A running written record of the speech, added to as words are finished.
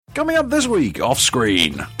Coming up this week,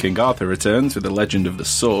 off-screen, King Arthur returns with The Legend of the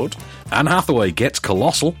Sword. Anne Hathaway gets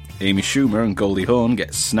colossal. Amy Schumer and Goldie Hawn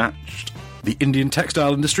get snatched. The Indian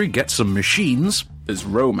textile industry gets some machines. There's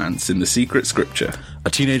romance in the secret scripture. A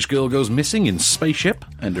teenage girl goes missing in spaceship.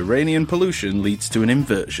 And Iranian pollution leads to an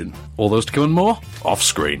inversion. All those to come and more,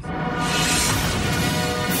 off-screen.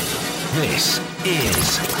 This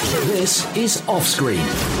is Off-Screen.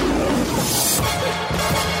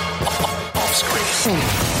 Off-Screen.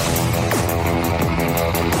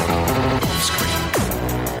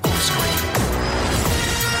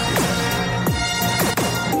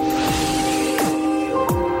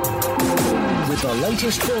 With the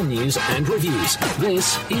latest film news and reviews,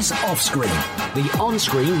 this is Off-Screen, the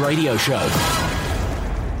on-screen radio show.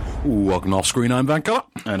 Welcome off-screen, I'm Van Collett.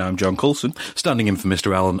 And I'm John Coulson. Standing in for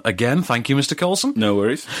Mr. Allen again. Thank you, Mr. Coulson. No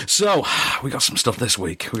worries. So, we got some stuff this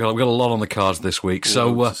week. We got a lot on the cards this week.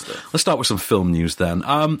 So, let's start with some film news then.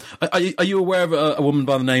 Are you aware of a woman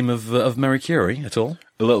by the name of Mary Curie at all?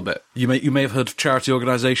 A little bit. You may have heard of charity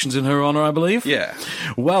organisations in her honour, I believe? Yeah.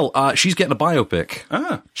 Well, she's getting a biopic.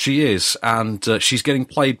 Ah. She is, and she's getting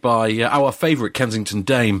played by our favourite Kensington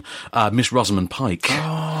dame, Miss Rosamund Pike.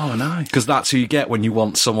 Oh, nice. Because that's who you get when you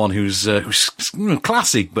want someone who's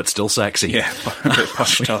classy but still sexy. Yeah, a bit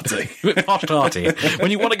posh-tarty. A bit posh-tarty.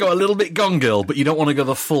 When you want to go a little bit Gone Girl, but you don't want to go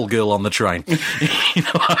the full girl on the train. You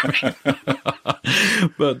know what I mean?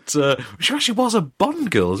 But she actually was a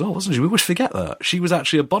Bond girl as well, wasn't she? We always forget that. She was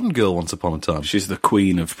actually a Bond girl once upon a time. She's the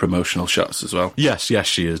queen of promotional shots as well. Yes,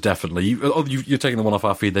 she is, definitely. You're taking the one off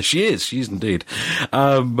our feed there. She is indeed.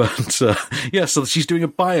 So she's doing a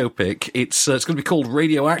biopic. It's going to be called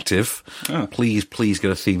Radioactive. Oh. Please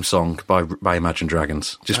get a theme song by Imagine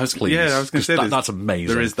Dragons. Please. Yeah, I was going to say that's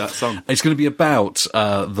amazing. There is that song. It's going to be about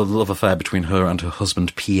the love affair between her and her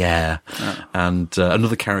husband Pierre, and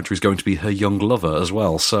another character is going to be her young lover as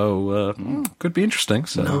well. So could be interesting.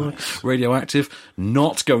 So nice. Radioactive,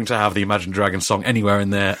 not going to have the Imagine Dragons song anywhere in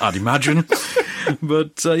there, I'd imagine.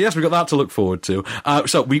 But yes, we've got that to look forward to.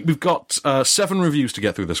 So we've got 7 reviews to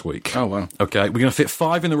get through this week. Oh, wow. Okay, we're going to fit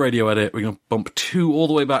 5 in the radio edit. We're going to bump 2 all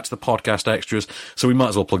the way back to the podcast extras. So we might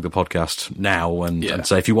as well plug the podcast now and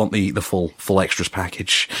say if you want the full extras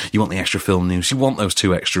package, you want the extra film news, you want those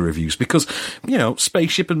 2 extra reviews because,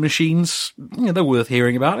 spaceship and machines, they're worth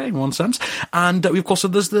hearing about in one sense. And of course,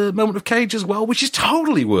 there's the Moment of Cage as well, which is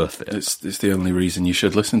totally worth it. It's the only reason you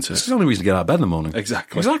should listen to it. It's the only reason to get out of bed in the morning.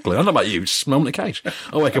 Exactly. I don't know about you, it's Moment of Cage.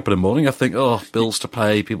 I wake up in the morning, I think, bills to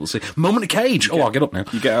pay, people see. Moment of Cage! I'll get up now.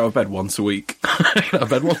 You get out of bed once a week. Get out of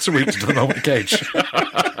bed once a week to do the Moment of Cage.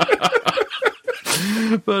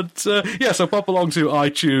 But, so pop along to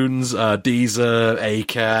iTunes, Deezer,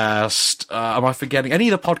 Acast, am I forgetting? Any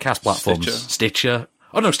of the podcast platforms? Stitcher.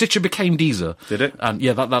 Oh no, Stitcher became Deezer. Did it? And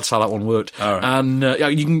yeah, that's how that one worked. All right. And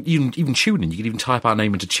you can even tune in. You can even type our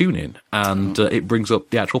name into TuneIn, and it brings up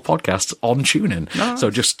the actual podcast on TuneIn. Nice.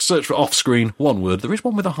 So just search for Off-Screen, one word. There is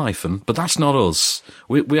one with a hyphen, but that's not us.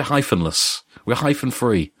 We're hyphenless. We're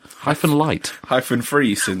hyphen-free. Hyphen-light.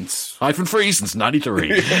 Hyphen-free since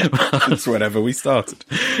 93. Since whenever we started.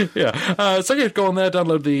 Yeah. So go on there,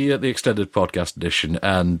 download the extended podcast edition,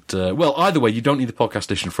 and either way, you don't need the podcast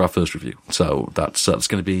edition for our first review. So that's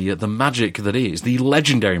going to be the magic that is the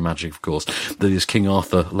legendary magic, of course, that is King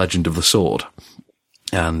Arthur, Legend of the Sword.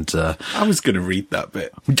 And I was going to read that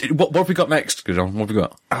bit. What have we got next, John? What have we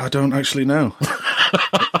got? I don't actually know.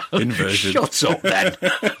 Inversion. Shut up, then.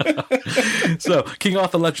 So, King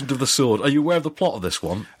Arthur, Legend of the Sword. Are you aware of the plot of this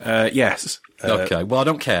one? Yes. Okay, well, I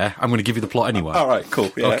don't care. I'm going to give you the plot anyway. All right,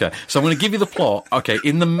 cool. Yeah. Okay, so I'm going to give you the plot, I'm going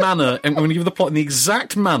to give you the plot in the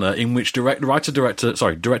exact manner in which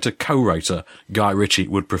director, co-writer Guy Ritchie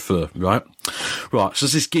would prefer, right? Right, so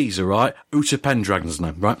there's this geezer, right? Uta Pendragon's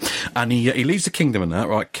name, right? And he leaves the kingdom and that,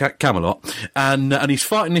 right? Camelot. And he's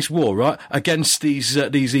fighting this war, right? Against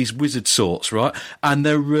these wizard sorts, right? And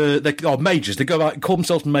they're mages. They go out, call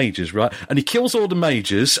themselves mages, right? And he kills all the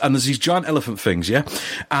mages, and there's these giant elephant things, yeah?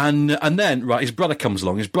 And then, right, his brother comes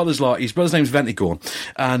along. His brother's name's Ventigorn.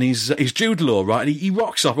 And he's Jude Law, right? And he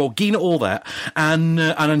rocks up, or Gina, all that. And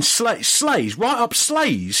then slays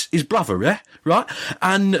his brother, yeah? Right?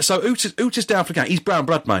 And so Uta's down for the count. He's brown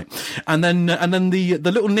blood, mate. And then the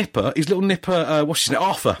little nipper, what's his name?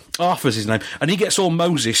 Arthur's his name. And he gets all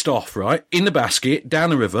Mosesed off, right? In the basket, down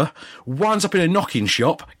the river, winds up in a knocking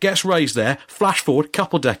shop, gets raised there, flash forward,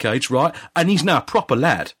 couple decades, right? And he's now a proper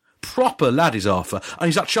lad. proper lad is Arthur, and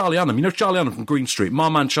he's like Charlie Hunnam. You know Charlie Hunnam from Green Street, my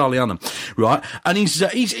man Charlie Hunnam, right? And he's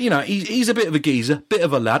a bit of a geezer, bit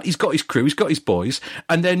of a lad. He's got his crew, he's got his boys,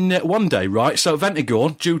 and then one day, right? So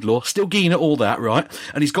Ventigorn, Jude Law, still geeing at all that, right?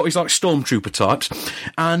 And he's got his like stormtrooper types,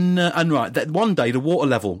 and right, that one day the water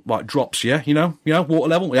level like drops, yeah, you know, water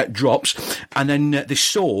level, yeah, drops, and then this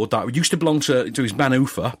sword that used to belong to his man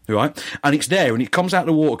Uther, right? And it's there, and it comes out of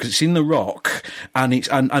the water because it's in the rock, and it's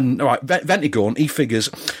and right, Ventigorn, he figures.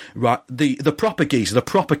 Right, the proper geezer, the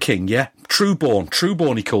proper king, yeah?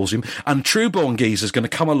 Trueborn he calls him, and Trueborn geezer's going to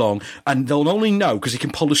come along, and they'll only know because he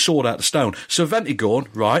can pull the sword out of the stone. So Ventigorn,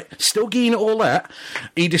 right, still geeing at all that,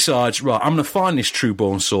 he decides, right, I'm going to find this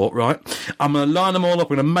Trueborn sort, right? I'm going to line them all up,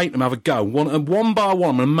 I'm going to make them have a go. One by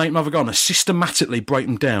one, I'm going to make them have a go, and systematically break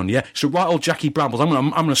them down, yeah? So right, old Jackie Brambles, I'm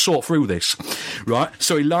going to sort through this, right?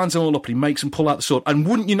 So he lines them all up, and he makes them pull out the sword, and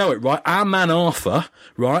wouldn't you know it, right, our man Arthur,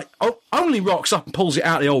 right, only rocks up and pulls it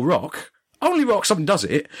out of the old rock. Only rocks up and does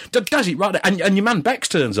it right there. And your man Bex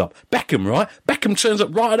turns up. Beckham, right? Beckham turns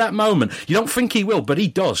up right at that moment. You don't think he will, but he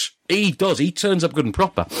does. He does. He turns up good and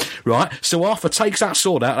proper, right? So Arthur takes that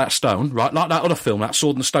sword out of that stone, right? Like that other film, that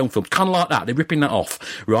Sword and the Stone film. Kind of like that. They're ripping that off,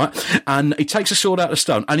 right? And he takes the sword out of the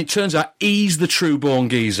stone, and it turns out he's the Trueborn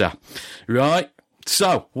geezer, right?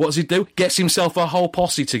 So, what does he do? Gets himself a whole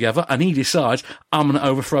posse together, and he decides, I'm going to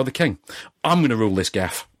overthrow the king. I'm going to rule this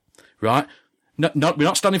gaff. Right? No, we're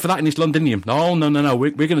not standing for that in this Londinium. No. We're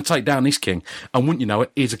going to take down this king. And wouldn't you know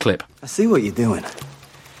it, here's a clip. I see what you're doing.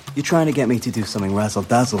 You're trying to get me to do something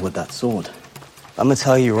razzle-dazzle with that sword. I'm going to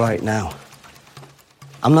tell you right now.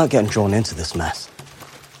 I'm not getting drawn into this mess.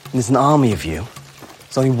 And there's an army of you.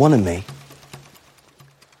 There's only one of me.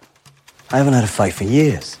 I haven't had a fight for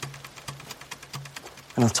years.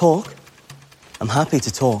 And I'll talk. I'm happy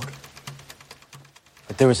to talk.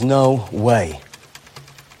 But there is no way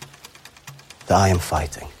that I am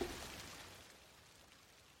fighting.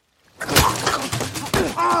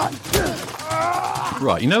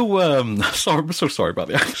 Right, you know, sorry, I'm so sorry about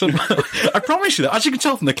the accent. I promise you that, as you can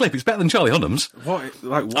tell from the clip, it's better than Charlie Hunnam's.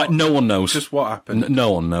 What? No one knows. Just what happened?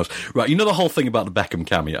 No one knows. Right, you know the whole thing about the Beckham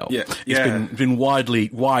cameo? Yeah. It's been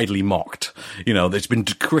widely mocked. You know, it's been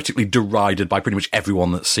critically derided by pretty much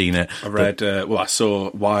everyone that's seen it. I read, I saw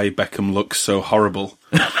why Beckham looks so horrible.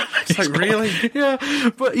 It's like, really? Yeah,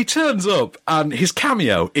 but he turns up and his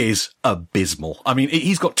cameo is abysmal. I mean,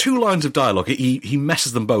 he's got 2 lines of dialogue. He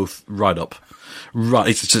messes them both right up. Right,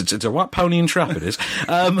 it's a right pony and trap, it is.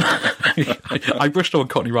 I brushed on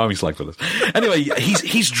Cockney rhyming slang for this. Anyway,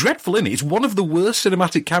 he's dreadful in it. It's one of the worst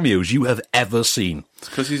cinematic cameos you have ever seen. It's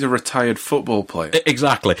because he's a retired football player.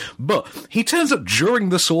 Exactly. But he turns up during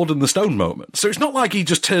the Sword and the Stone moment. So it's not like he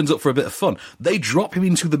just turns up for a bit of fun. They drop him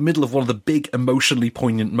into the middle of one of the big, emotionally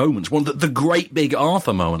poignant moments, one of the great big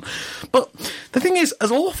Arthur moment. But the thing is,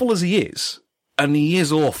 as awful as he is, and he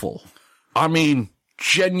is awful, I mean,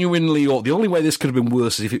 genuinely, the only way this could have been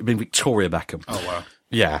worse is if it had been Victoria Beckham. Oh, wow.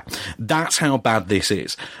 Yeah, that's how bad this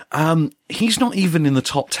is. He's not even in the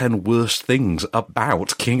top 10 worst things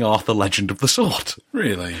about King Arthur Legend of the Sword.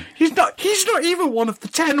 Really? He's not even one of the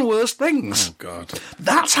 10 worst things. Oh, God.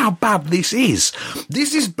 That's how bad this is.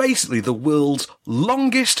 This is basically the world's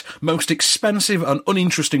longest, most expensive and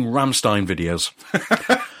uninteresting Rammstein videos.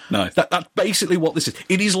 Nice. That's basically what this is.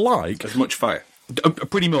 It is like... As much fire.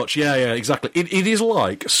 Pretty much, yeah, exactly. It is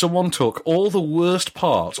like someone took all the worst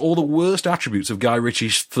parts, all the worst attributes of Guy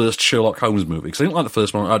Ritchie's first Sherlock Holmes movie, because I didn't like the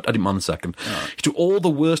first one, I didn't mind the second. Right. He took all the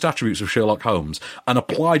worst attributes of Sherlock Holmes and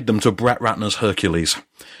applied them to Brett Ratner's Hercules.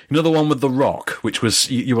 You know the one with The Rock, which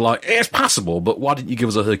was, you were like, it's passable, but why didn't you give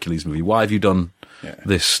us a Hercules movie? Why have you done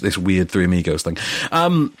this weird Three Amigos thing?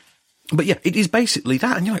 But yeah, it is basically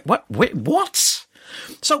that, and you're like, what?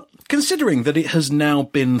 So, considering that it has now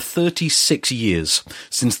been 36 years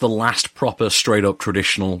since the last proper, straight-up,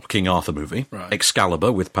 traditional King Arthur movie, right. Excalibur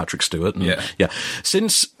with Patrick Stewart, and,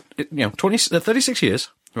 since 36 years,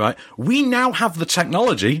 right, we now have the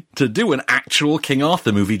technology to do an actual King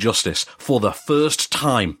Arthur movie justice for the first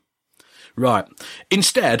time. Right.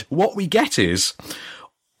 Instead, what we get is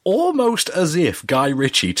almost as if Guy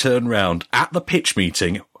Ritchie turned round at the pitch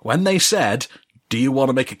meeting when they said, do you want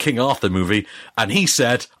to make a King Arthur movie? And he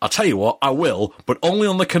said, I'll tell you what, I will, but only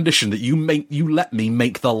on the condition that you let me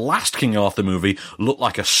make the last King Arthur movie look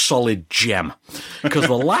like a solid gem. Because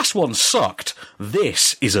the last one sucked.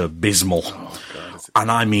 This is abysmal. Oh, God.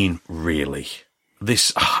 And I mean, really.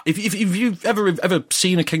 This, if you've ever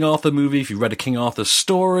seen a King Arthur movie, if you've read a King Arthur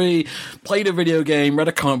story, played a video game, read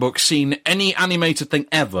a comic book, seen any animated thing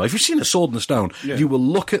ever, if you've seen A Sword in the Stone, you will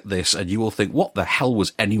look at this and you will think, what the hell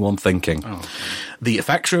was anyone thinking? Oh. The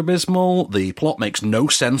effects are abysmal, the plot makes no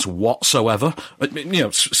sense whatsoever.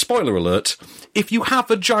 Spoiler alert, if you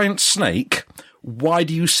have a giant snake, why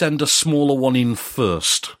do you send a smaller one in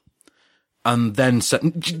first? And then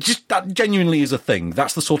just that genuinely is a thing.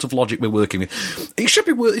 That's the sort of logic we're working with.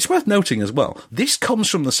 It's worth noting as well. This comes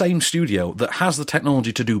from the same studio that has the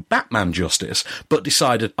technology to do Batman justice, but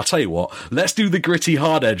decided, I'll tell you what, let's do the gritty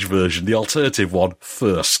hard edge version, the alternative one,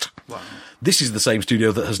 first. Wow. This is the same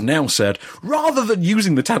studio that has now said, rather than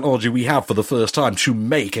using the technology we have for the first time to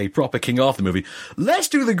make a proper King Arthur movie, let's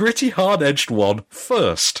do the gritty hard edged one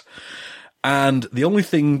first. And the only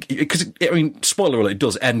thing, because, spoiler alert, it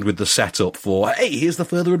does end with the setup for, hey, here's the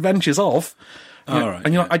further adventures of.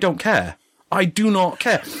 And you're like, I don't care. I do not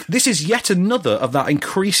care. This is yet another of that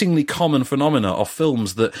increasingly common phenomena of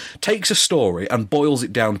films that takes a story and boils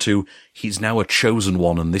it down to, he's now a chosen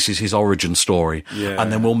one and this is his origin story. Yeah.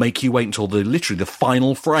 And then we'll make you wait until literally the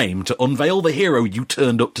final frame to unveil the hero you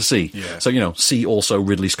turned up to see. Yeah. So, see also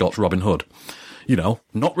Ridley Scott's Robin Hood.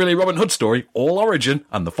 Not really a Robin Hood story, all origin,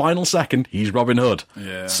 and the final second, he's Robin Hood.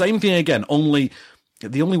 Yeah. Same thing again, only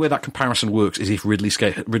the only way that comparison works is if Ridley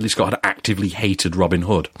Scott had actively hated Robin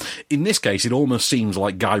Hood. In this case, it almost seems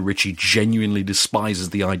like Guy Ritchie genuinely despises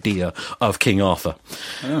the idea of King Arthur.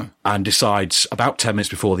 Oh. And decides, about 10 minutes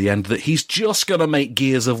before the end, that he's just going to make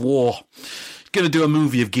Gears of War. Going to do a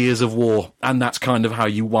movie of Gears of War, and that's kind of how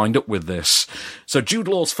you wind up with this. So Jude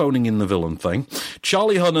Law's phoning in the villain thing.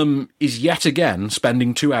 Charlie Hunnam is yet again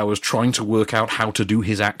spending 2 hours trying to work out how to do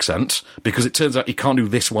his accent, because it turns out he can't do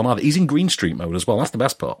this one either. He's in Green Street mode as well. That's the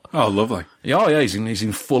best part. Oh, lovely. Yeah, he's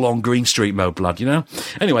in full-on Green Street mode, blood,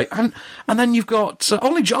 Anyway, and then you've got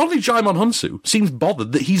only Jaimon Hunsu seems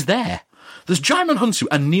bothered that he's there. There's Jaimon Hunsu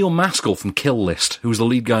and Neil Maskell from Kill List, who's the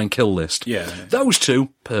lead guy in Kill List. Yeah. Those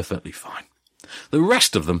two, perfectly fine. The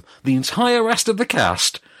rest of them, the entire rest of the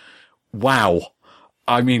cast, wow.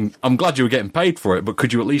 I mean, I'm glad you were getting paid for it, but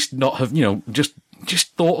could you at least not have,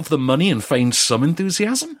 just thought of the money and feigned some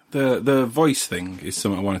enthusiasm? The voice thing is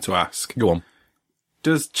something I wanted to ask. Go on.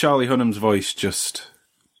 Does Charlie Hunnam's voice just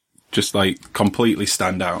like completely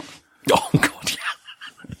stand out? Oh, God, yeah.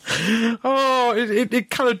 Oh, it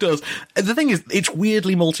kind of does. The thing is, it's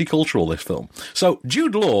weirdly multicultural, this film. So,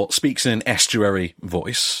 Jude Law speaks in an estuary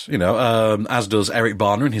voice, as does Eric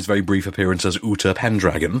Bana in his very brief appearance as Uther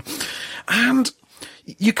Pendragon. And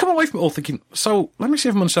you come away from it all thinking, so, let me see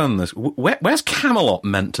if I'm understanding this. Where's Camelot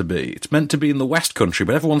meant to be? It's meant to be in the West Country,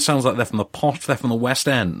 but everyone sounds like they're from the West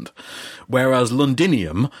End. Whereas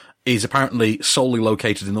Londinium is apparently solely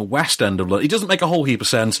located in the West End of London. It doesn't make a whole heap of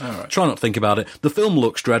sense. Right. Try not to think about it. The film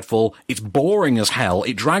looks dreadful. It's boring as hell.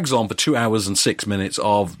 It drags on for 2 hours and 6 minutes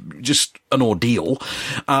of just an ordeal.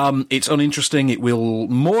 It's uninteresting. It will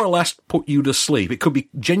more or less put you to sleep. It could be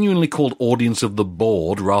genuinely called Audience of the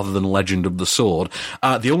Board rather than Legend of the Sword.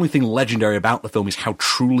 The only thing legendary about the film is how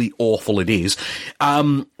truly awful it is.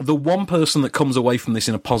 The one person that comes away from this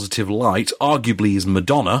in a positive light, arguably, is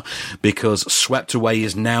Madonna, because Swept Away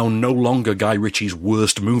is now no longer Guy Ritchie's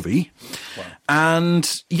worst movie. Wow.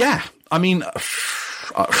 And, yeah, I mean...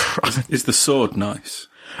 Is the sword nice?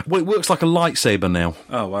 Well, it works like a lightsaber now.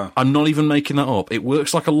 Oh, wow. I'm not even making that up. It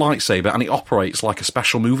works like a lightsaber, and it operates like a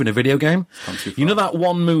special move in a video game. You know that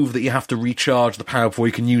one move that you have to recharge the power before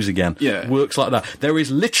you can use again? Yeah. Works like that. There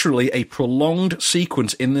is literally a prolonged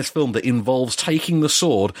sequence in this film that involves taking the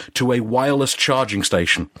sword to a wireless charging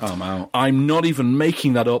station. Oh, wow. I'm not even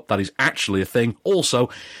making that up. That is actually a thing. Also,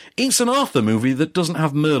 it's an Arthur movie that doesn't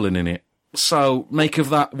have Merlin in it. So, make of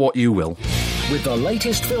that what you will. With the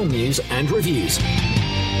latest film news and reviews.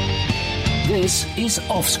 This is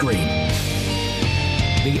Offscreen,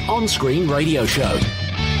 the on-screen radio show.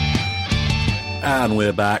 And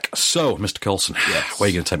we're back. So, Mr. Coulson, yes. Where are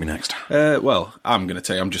you going to take me next? Well, I'm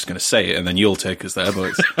just going to say it, and then you'll take us there, but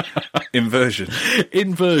it's Inversion.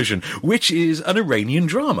 Inversion, which is an Iranian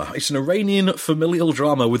drama. It's an Iranian familial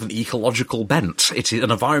drama with an ecological bent. It's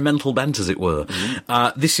an environmental bent, as it were.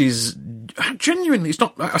 Mm-hmm. This is genuinely, it's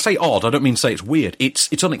not, I say odd, I don't mean to say it's weird.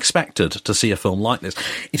 It's unexpected to see a film like this.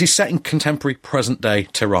 It is set in contemporary present-day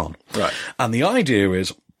Tehran. Right. And the idea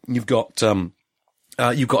is, you've got an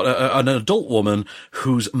adult woman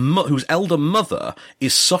whose elder mother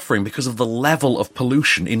is suffering because of the level of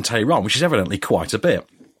pollution in Tehran, which is evidently quite a bit.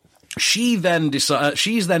 She's then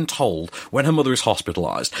told, when her mother is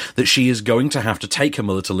hospitalised, that she is going to have to take her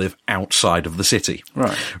mother to live outside of the city.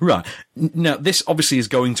 Right. Now, this obviously is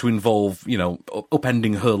going to involve,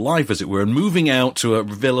 upending her life, as it were, and moving out to a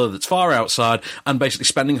villa that's far outside and basically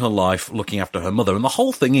spending her life looking after her mother. And the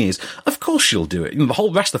whole thing is, of course she'll do it. The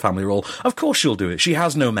whole rest of the family are all, of course she'll do it. She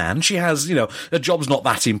has no man. She has, her job's not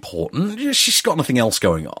that important. She's got nothing else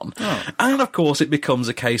going on. Oh. And, of course, it becomes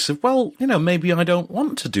a case of, well, maybe I don't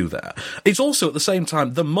want to do that. It's also, at the same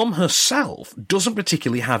time, the mum herself doesn't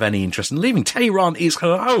particularly have any interest in leaving. Tehran is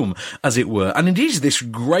her home, as it were, and it is this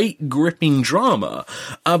great gripping drama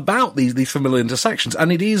about these familial intersections,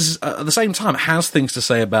 and it is, at the same time, it has things to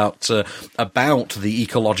say about the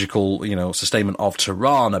ecological, sustainment of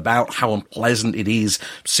Tehran, about how unpleasant it is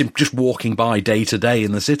just walking by day to day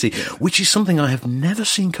in the city, which is something I have never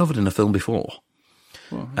seen covered in a film before.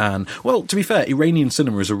 And, well, to be fair, Iranian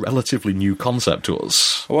cinema is a relatively new concept to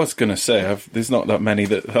us. I was going to say, there's not that many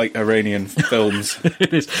that like Iranian films.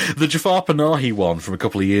 It is. The Jafar Panahi one from a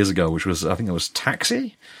couple of years ago, which was, I think it was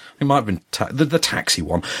Taxi? It might have been the Taxi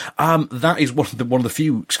one. That is one of the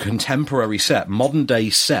few contemporary modern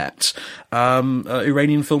day set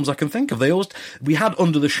Iranian films I can think of. We had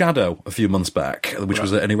Under the Shadow a few months back, which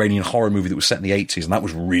was an Iranian horror movie that was set in the 80s, and that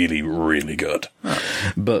was really, really good. Oh.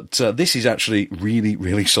 But this is actually really,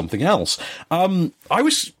 really something else. I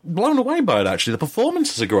was blown away by it, actually. The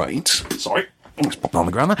performances are great. Sorry. It's popping on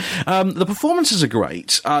the ground there. The performances are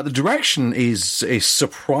great. The direction is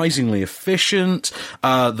surprisingly efficient.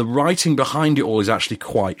 The writing behind it all is actually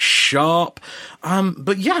quite sharp.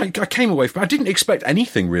 But yeah, I came away from it. I didn't expect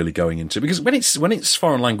anything really going into it, because when it's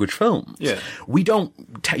foreign language film, you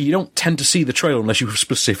don't tend to see the trailer unless you've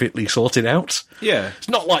specifically sorted out. Yeah. It's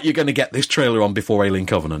not like you're going to get this trailer on before Alien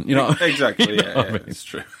Covenant, Exactly, I mean? It's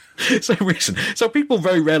true. So people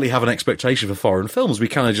very rarely have an expectation for foreign films. We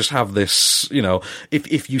kind of just have this,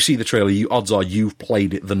 if you see the trailer, odds are you've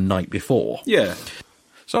played it the night before. Yeah.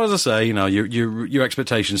 So as I say, your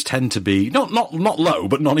expectations tend to be not low,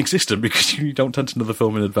 but non-existent, because you don't tend to know the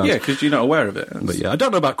film in advance. Yeah, because you're not aware of it. But yeah, I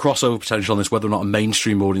don't know about crossover potential on this, whether or not a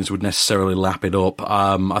mainstream audience would necessarily lap it up.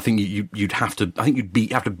 I think you'd have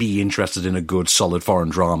to be interested in a good, solid foreign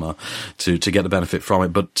drama to get the benefit from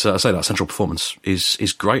it. But I say that central performance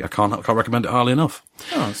is great. I can't recommend it highly enough.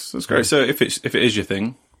 Oh, that's great. So if it is your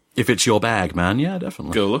thing. If it's your bag, man, yeah,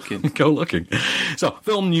 definitely. Go looking. Go looking. So,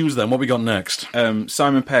 film news then, what we got next?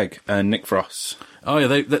 Simon Pegg and Nick Frost. Oh yeah,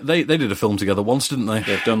 they did a film together once, didn't they?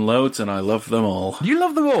 They've done loads, and I love them all. You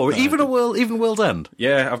love them all, even World's End.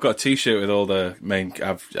 Yeah, I've got a T-shirt with all the main.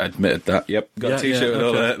 I've admitted that. Yep, got a T-shirt with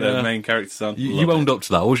all the main characters on. You owned up to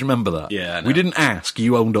that. I always remember that. Yeah, we didn't ask.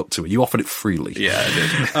 You owned up to it. You offered it freely. Yeah, I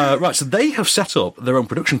did. Right, so they have set up their own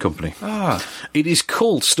production company. It is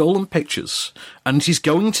called Stolen Pictures, and it is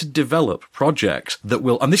going to develop projects that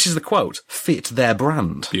will, and this is the quote, fit their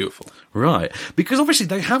brand. Beautiful. Right. Because obviously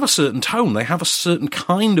they have a certain tone, they have a certain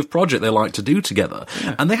kind of project they like to do together,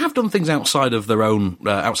 and they have done things outside of their own,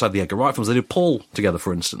 outside the Edgar Wright films. They did Paul together,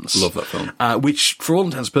 for instance. Love that film. Which, for all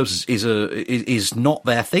intents and purposes, is not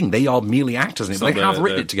their thing. They are merely actors in it. They have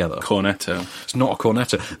written it together. Cornetto. It's not a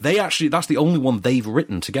cornetto. That's the only one they've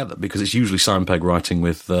written together, because it's usually Simon Pegg writing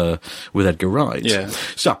with Edgar Wright. Yeah.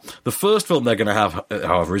 So, the first film they're going to have,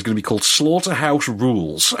 however, is going to be called Slaughterhouse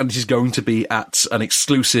Rules, and it is going to be at an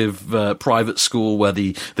exclusive private school where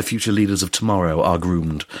the future leaders of tomorrow are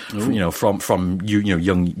groomed, from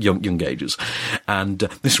young ages, and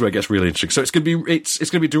this is where it gets really interesting. So it's going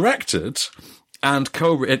to be directed and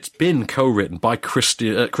it's been co-written by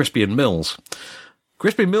Crispian Mills.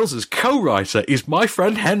 Crispian Mills's co-writer is my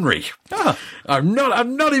friend Henry. I'm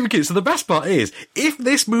not even kidding. So the best part is, if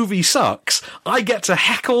this movie sucks, I get to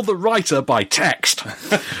heckle the writer by text,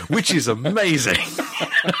 which is amazing.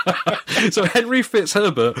 So Henry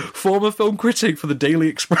Fitzherbert, former film critic for the Daily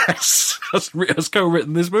Express, has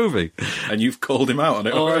co-written this movie. And you've called him out on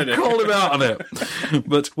it already. I've called him out on it.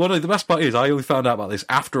 But the best part is, I only found out about this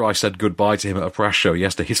after I said goodbye to him at a press show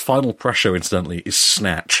yesterday. His final press show, incidentally, is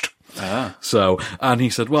Snatched. So, and he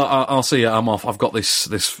said, "Well, I'll see you. I'm off. I've got this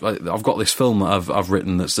film that I've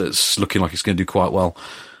written that's looking like it's going to do quite well."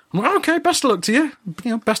 I'm like, "Okay, best of luck to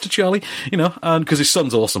you. Best of Charlie. And because his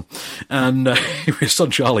son's awesome, and his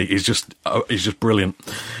son Charlie is just brilliant,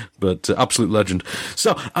 but absolute legend."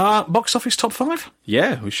 So, box office top 5?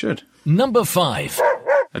 Yeah, we should. Number 5.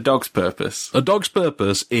 A Dog's Purpose. A Dog's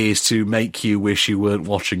Purpose is to make you wish you weren't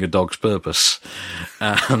watching A Dog's Purpose.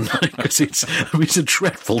 And because it's a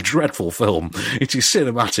dreadful, dreadful film. It is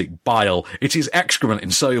cinematic bile. It is excrement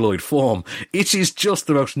in celluloid form. It is just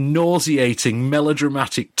the most nauseating,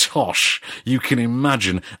 melodramatic tosh you can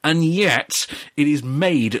imagine. And yet, it is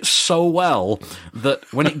made so well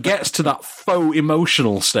that when it gets to that faux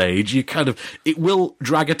emotional stage, it will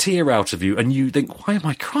drag a tear out of you, and you think, why am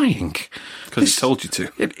I crying? Because it told you to.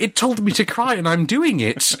 It told me to cry, and I'm doing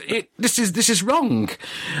it. This is wrong.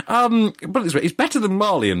 But it's better than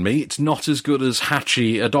Marley and Me. It's not as good as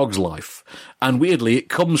Hatchie: A Dog's Life. And weirdly, it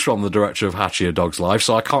comes from the director of Hatchie: A Dog's Life,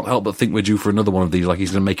 so I can't help but think we're due for another one of these, like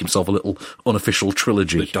he's going to make himself a little unofficial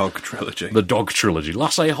trilogy. The Dog Trilogy. The Dog Trilogy.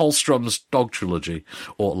 Lasse Hallström's Dog Trilogy.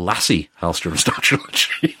 Or Lassie Hallström's Dog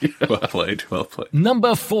Trilogy. Well played, well played.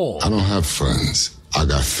 Number 4. I don't have friends. I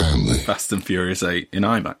got family. Fast and Furious 8 in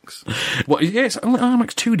IMAX. Well, yeah, it's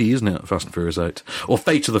IMAX 2D, isn't it? Fast and Furious 8. Or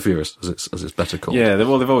Fate of the Furious, as it's better called. Yeah, they've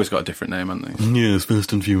always got a different name, haven't they? Yes,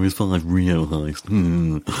 Fast and Furious 5 Rio Heist.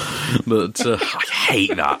 But I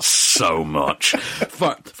hate that so much.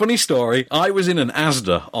 Funny story, I was in an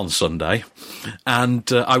Asda on Sunday, and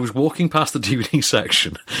I was walking past the DVD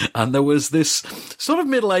section, and there was this sort of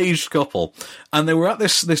middle-aged couple, and they were at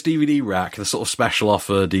this DVD rack, the sort of special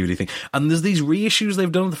offer DVD thing, and there's these reissues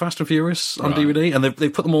they've done of the Fast and Furious on DVD, and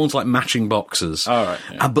they've put them all into like matching boxes. All right,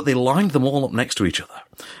 yeah. But they lined them all up next to each other.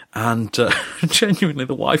 And genuinely,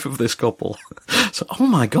 the wife of this couple said, "Oh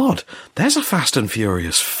my God, there's a Fast and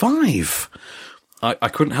Furious 5." I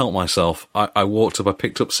couldn't help myself. I walked up, I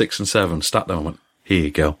picked up 6 and 7, sat down and went, "Here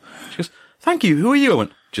you go." She goes, "Thank you, who are you?" I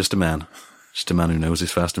went, "Just a man. Just a man who knows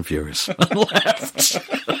his Fast and Furious." And left.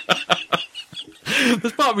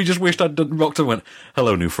 There's part of me just wished I'd rocked and went,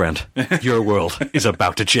 "Hello, new friend. Your world is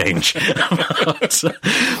about to change."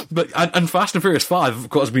 but Fast and Furious 5, of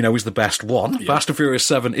course, we know is the best one. Yeah. Fast and Furious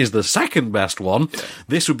 7 is the second best one. Yeah.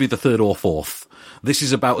 This would be the third or fourth. This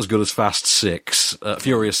is about as good as Fast 6,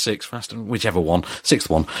 Furious 6, Fast and whichever one, sixth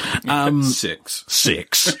one.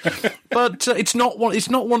 6. But it's not one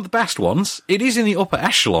of the best ones. It is in the upper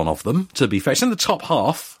echelon of them, to be fair. It's in the top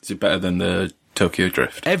half. Is it better than the Tokyo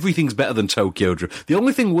Drift? Everything's better than Tokyo Drift. The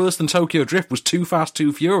only thing worse than Tokyo Drift was Too Fast,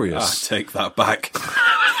 Too Furious. Take that back.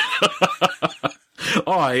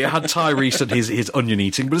 All right, it had Tyrese and his onion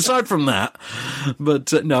eating, but aside from that,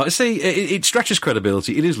 no, see, it stretches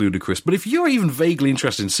credibility, it is ludicrous, but if you're even vaguely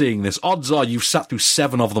interested in seeing this, odds are you've sat through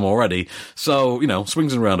 7 of them already, so,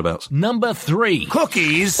 swings and roundabouts. Number 3.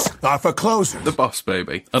 Cookies are for closers. The Boss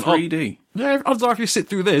Baby. 3D. Yeah, odds are if you sit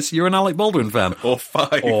through this, you're an Alec Baldwin fan. Or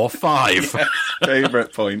 5. Yeah,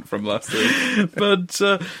 favourite point from last week. But,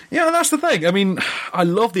 that's the thing. I mean, I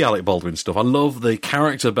love the Alec Baldwin stuff. I love the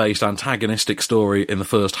character-based antagonistic story in the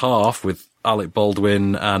first half with Alec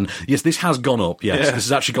Baldwin, and yes, this has gone up, yes. Yeah. This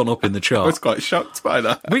has actually gone up in the chart. I was quite shocked by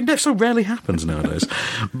that. I mean, that so rarely happens nowadays.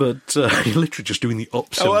 But you're literally just doing the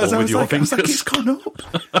up symbol with your fingers. It's gone up.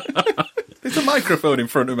 There's a microphone in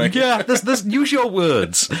front of me. Yeah, there's use your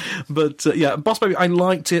words. But, Boss Baby, I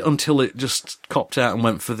liked it until it just copped out and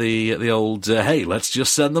went for the old, hey, let's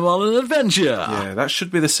just send them on an adventure. Yeah, that should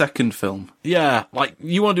be the second film. Yeah, like,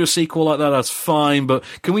 you want to do a sequel like that, that's fine, but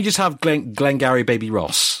can we just have Glengarry Baby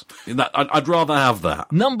Ross? I'd rather have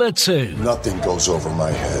that. Number 2. Nothing goes over my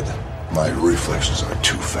head. My reflexes are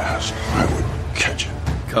too fast. I would catch it.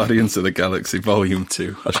 Guardians of the Galaxy Volume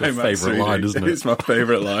 2. That's your favourite line, isn't it? It's my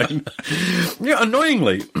favourite line. Yeah,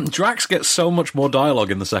 annoyingly, Drax gets so much more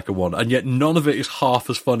dialogue in the second one, and yet none of it is half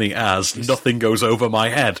as funny as "Nothing goes over my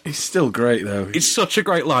head." He's still great, though. It's such a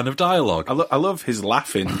great line of dialogue. I love his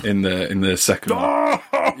laughing in the second one.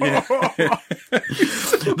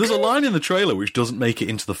 There's a line in the trailer which doesn't make it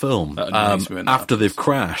into the film after they've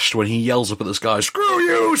crashed, when he yells up at the sky, "Screw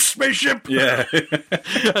you, spaceship!" Yeah.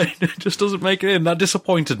 It just doesn't make it in. That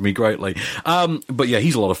disappointed me greatly. But yeah,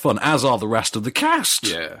 he's a lot of fun, as are the rest of the cast.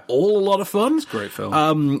 Yeah. All a lot of fun. It's a great film.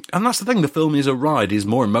 And that's the thing, the film is a ride, is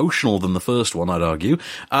more emotional than the first one, I'd argue.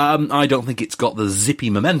 I don't think it's got the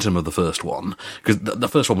zippy momentum of the first one, because the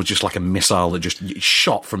first one was just like a missile that just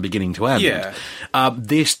shot from beginning to end. Yeah.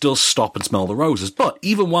 This does stop and smell the roses, but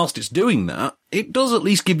even whilst it's doing that, it does at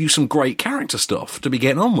least give you some great character stuff to be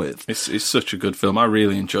getting on with. It's such a good film. I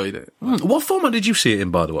really enjoyed it. What format did you see it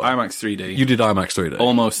in, by the way? IMAX 3D. You did IMAX 3D?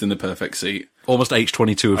 Almost in the perfect seat. Almost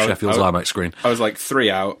H22 of Sheffield's IMAX screen. I was like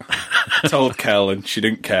 3 out. Told Kel and she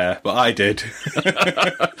didn't care, but I did.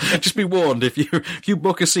 Just be warned, if you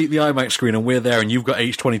book a seat in the IMAX screen and we're there and you've got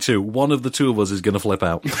H22, one of the two of us is going to flip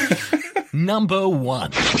out. Number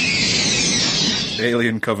 1.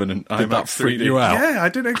 Alien Covenant. Did that freak you out? Yeah, I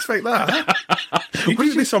didn't expect that. You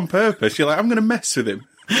do this on purpose. You're like, I'm going to mess with him.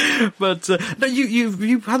 But no,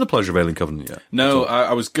 you've had the pleasure of Alien Covenant yet? No,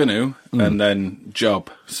 I was gonna, and then job.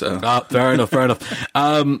 So Fair enough.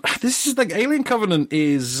 This is like Alien Covenant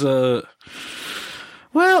is. Well,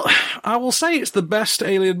 I will say it's the best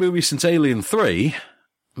Alien movie since Alien 3.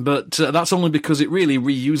 But that's only because it really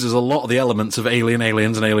reuses a lot of the elements of Alien,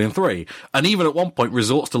 Aliens, and Alien 3. And even at one point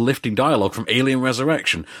resorts to lifting dialogue from Alien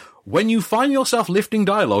Resurrection. When you find yourself lifting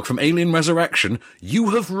dialogue from Alien Resurrection,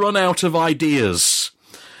 you have run out of ideas.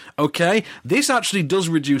 Okay? This actually does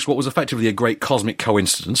reduce what was effectively a great cosmic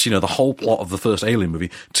coincidence, the whole plot of the first Alien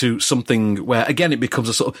movie, to something where, again, it becomes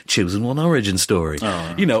a sort of chosen one origin story.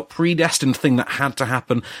 Oh. Predestined thing that had to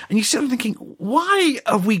happen. And you sit there thinking, why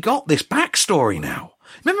have we got this backstory now?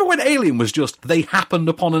 Remember when Alien was just, they happened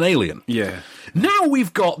upon an alien? Yeah. Now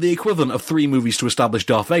we've got the equivalent of 3 movies to establish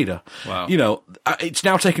Darth Vader. Wow. It's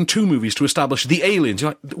now taken 2 movies to establish the aliens.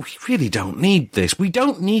 You're like, we really don't need this. We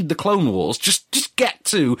don't need the Clone Wars. Just get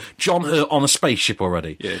to John Hurt on a spaceship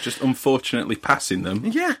already. Yeah, just unfortunately passing them.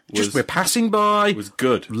 Yeah, we're passing by. Was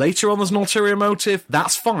good. Later on there's an ulterior motive.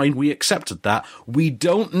 That's fine. We accepted that. We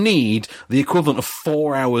don't need the equivalent of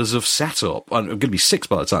 4 hours of setup. And it's going to be 6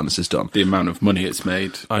 by the time this is done. The amount of money it's made.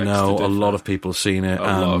 I know, a lot of people have seen it. A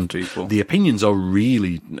lot of people. The opinions are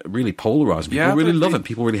really, really polarised. People really love it.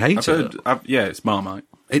 People really hate it. Yeah, it's Marmite.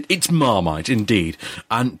 It's Marmite, indeed.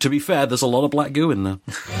 And to be fair, there's a lot of black goo in there.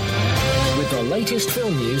 With the latest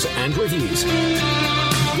film news and reviews,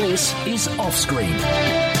 this is Offscreen.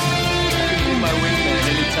 My wingman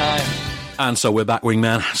anytime. And so we're back,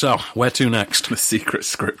 Wingman. So, where to next? The Secret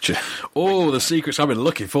Scripture. Oh, The Secret... I've been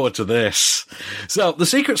looking forward to this. So, The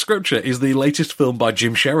Secret Scripture is the latest film by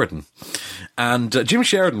Jim Sheridan. And Jim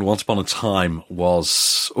Sheridan, once upon a time,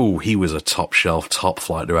 was... Oh, he was a top-shelf,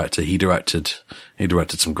 top-flight director. He directed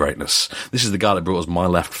some greatness. This is the guy that brought us My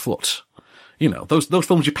Left Foot. Those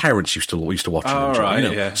films your parents used to watch. Oh,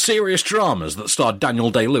 right, yeah. Serious dramas that starred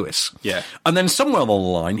Daniel Day-Lewis. Yeah. And then somewhere along the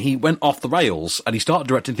line, he went off the rails and he started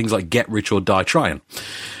directing things like Get Rich or Die Trying.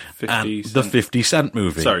 50 Cent. The 50 Cent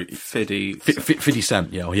movie. Sorry, 50... 50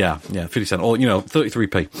 Cent, yeah, 50 Cent. Or,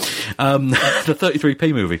 33p. The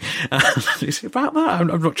 33p movie. Is it about that?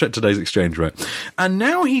 I've not checked today's exchange rate. And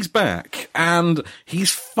now he's back and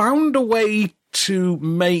he's found a way to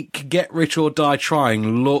make Get Rich or Die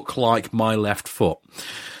Trying look like My Left Foot.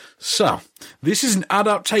 So, this is an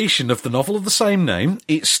adaptation of the novel of the same name.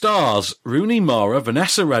 It stars Rooney Mara,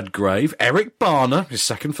 Vanessa Redgrave, Eric Barner, his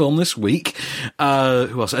second film this week,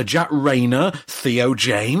 who else? Jack Rayner, Theo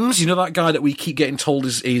James, that guy that we keep getting told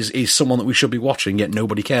is someone that we should be watching, yet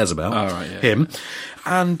nobody cares about. Oh, right, yeah. Him.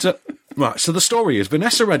 And, right, so the story is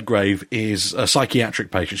Vanessa Redgrave is a psychiatric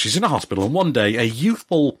patient. She's in a hospital, and one day a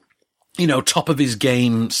youthful... top of his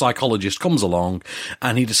game psychologist comes along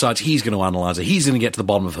and he decides he's going to analyse her. He's going to get to the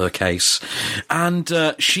bottom of her case. And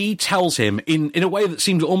she tells him in a way that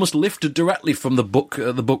seems almost lifted directly from the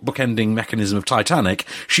bookending mechanism of Titanic.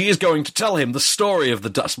 She is going to tell him the story of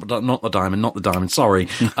the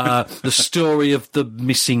story of the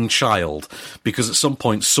missing child, because at some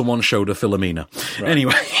point someone showed her Philomena. Right.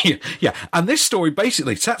 Anyway, yeah. And this story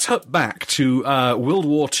basically sets her back to World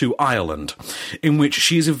War II Ireland, in which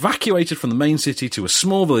she is evacuated from the main city to a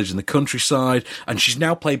small village in the countryside, and she's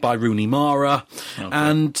now played by Rooney Mara. Okay.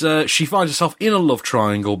 And she finds herself in a love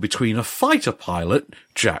triangle between a fighter pilot,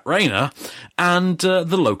 Jack Rayner, and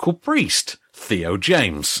the local priest, Theo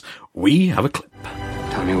James. We have a clip.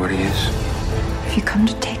 Tell me where he is. Have you come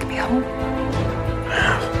to take me home? I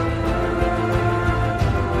have.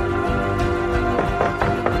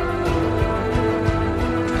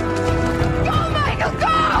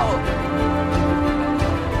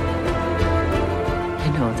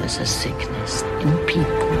 There's a sickness in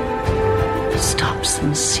people that stops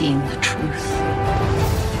them seeing the truth.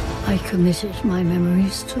 I committed my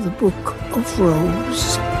memories to the Book of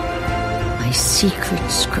Rose, my secret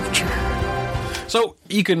scripture. So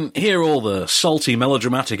you can hear all the salty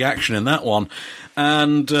melodramatic action in that one,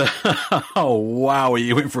 and oh wow, are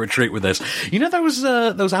you in for a treat with this?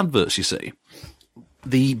 Those adverts you see?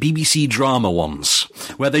 The BBC drama ones,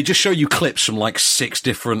 where they just show you clips from like 6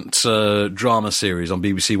 different drama series on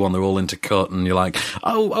BBC One. They're all intercut, and you're like,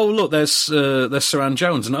 oh look, there's Saran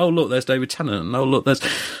Jones, and oh look, there's David Tennant, and oh look, there's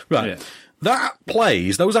right. Yeah.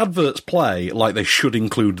 Those adverts play like they should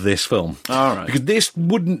include this film. All right. Because this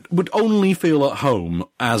would only feel at home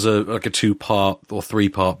as a 2-part or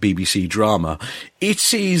 3-part BBC drama.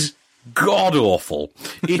 It is god-awful.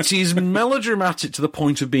 It is melodramatic to the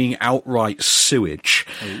point of being outright sewage.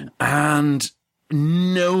 Ooh. And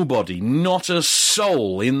nobody, not a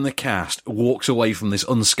soul in the cast, walks away from this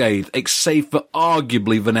unscathed, except for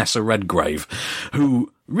arguably Vanessa Redgrave,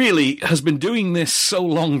 who really has been doing this so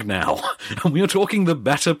long now, and we are talking the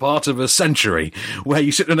better part of a century, where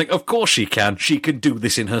you sit and think, of course she can do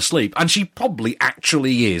this in her sleep, and she probably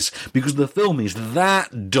actually is, because the film is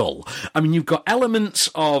that dull. I mean, you've got elements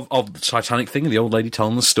of the Titanic thing, the old lady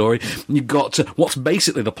telling the story, you've got what's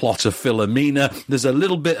basically the plot of Philomena, there's a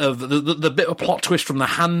little bit of, the bit of plot twist from The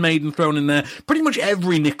Handmaiden thrown in there, pretty much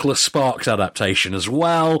every Nicholas Sparks adaptation as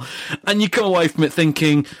well, and you come away from it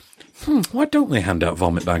thinking, why don't they hand out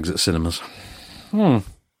vomit bags at cinemas?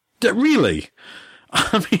 Really?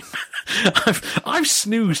 I mean, I've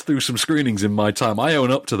snoozed through some screenings in my time. I own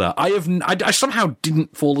up to that. I somehow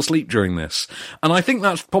didn't fall asleep during this. And I think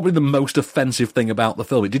that's probably the most offensive thing about the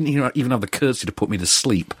film. It didn't even have the courtesy to put me to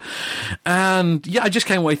sleep. And yeah, I just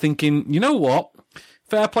came away thinking, you know what?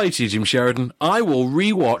 Fair play to you, Jim Sheridan. I will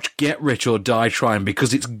rewatch Get Rich or Die Trying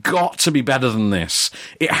because it's got to be better than this.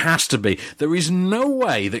 It has to be. There is no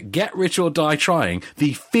way that Get Rich or Die Trying,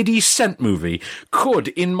 the 50 Cent movie, could,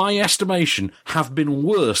 in my estimation, have been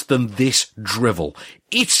worse than this drivel.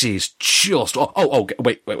 It is just...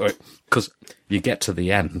 wait. Because you get to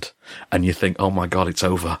the end and you think, oh my God, it's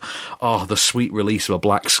over. Oh, the sweet release of a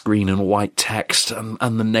black screen and white text and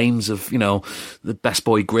the names of, the Best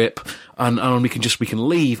Boy Grip and we can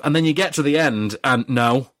leave. And then you get to the end and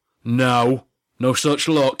no such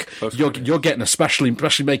luck. You're getting a specially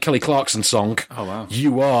made Kelly Clarkson song. Oh, wow.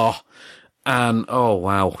 You are. And, oh,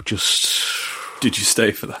 wow, just... Did you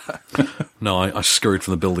stay for that? No, I scurried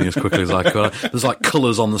from the building as quickly as I could. There's like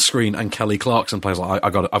colours on the screen and Kelly Clarkson plays like,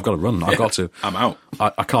 I've got to run. I've got to. I'm out.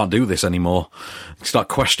 I can't do this anymore. Start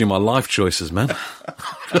questioning my life choices, man.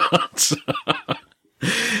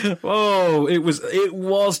 Oh, it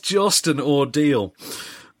was just an ordeal.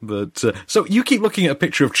 But, so you keep looking at a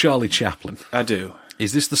picture of Charlie Chaplin. I do.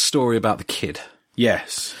 Is this the story about the kid?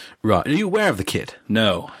 Yes. Right. Are you aware of the kid?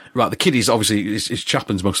 No. Right. The kid is obviously is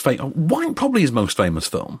Chaplin's most famous, probably his most famous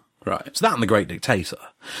film. Right. It's that and The Great Dictator.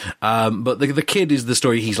 But the kid is the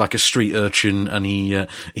story. He's like a street urchin and he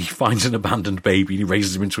finds an abandoned baby and he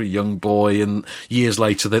raises him into a young boy, and years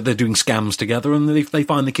later they're doing scams together and they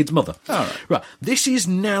find the kid's mother. All right. Right. This is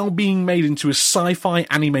now being made into a sci-fi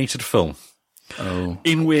animated film. Oh.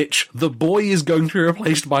 In which the boy is going to be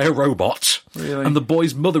replaced by a robot. Really? And the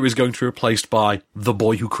boy's mother is going to be replaced by the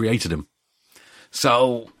boy who created him.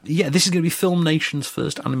 So, yeah, this is going to be Film Nation's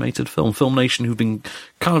first animated film. Film Nation, who've been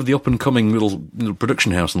kind of the up-and-coming little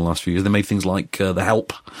production house in the last few years. They made things like The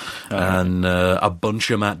Help and a bunch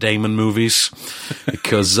of Matt Damon movies.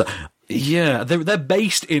 Because... yeah, they're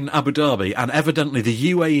based in Abu Dhabi, and evidently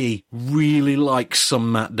the UAE really likes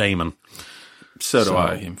some Matt Damon. So do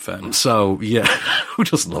I, in fairness. So, yeah, who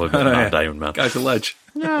doesn't love Matt Damon, man? Guy's a ledge.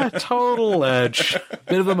 Yeah, total ledge.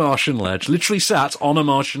 Bit of a Martian ledge. Literally sat on a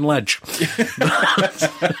Martian ledge.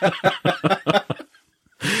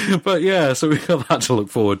 But yeah, so we've got that to look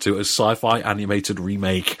forward to, a sci-fi animated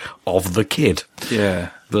remake of The Kid. Yeah.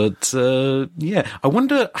 But, yeah, I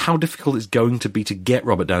wonder how difficult it's going to be to get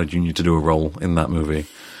Robert Downey Jr. to do a role in that movie.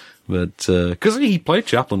 But, because he played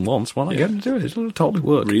Chaplin once, why not get him to do it? It'll totally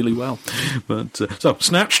work. Really well. But, so,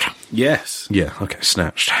 Snatched? Yes. Yeah, okay,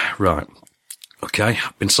 Snatched. Right. Okay,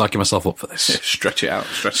 I've been psyching myself up for this. Yeah, stretch it out.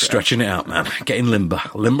 Stretching it out, man. Getting limber.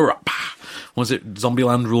 Limber up. Was it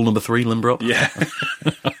Zombieland rule number 3, limber up? Yeah.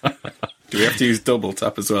 Do we have to use double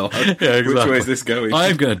tap as well? Yeah, exactly. Which way is this going?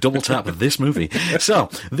 I'm going to double tap this movie. So,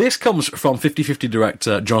 this comes from 50/50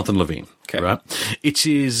 director Jonathan Levine. Okay. Right? It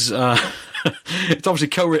is, it's obviously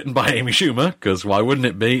co-written by Amy Schumer, because why wouldn't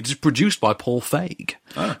it be? It's produced by Paul Feig,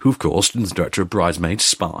 who, of course, is the director of Bridesmaids,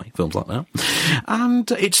 Spy, films like that. And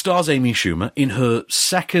it stars Amy Schumer in her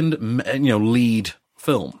second, lead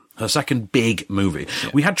film. Her second big movie.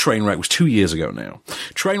 Yeah. We had Trainwreck, it was 2 years ago now.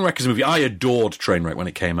 Trainwreck is a movie, I adored Trainwreck when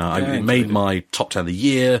it came out. It made my top 10 of the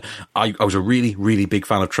year. I was a really, really big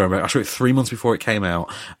fan of Trainwreck. I saw it 3 months before it came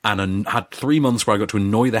out, and had 3 months where I got to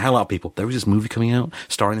annoy the hell out of people. There was this movie coming out,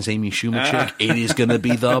 starring this Amy Schumer chick. It is going to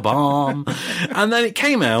be the bomb. And then it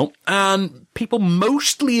came out, and people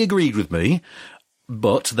mostly agreed with me.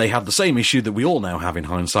 But they had the same issue that we all now have in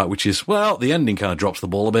hindsight, which is, well, the ending kind of drops the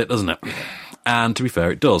ball a bit, doesn't it? And to be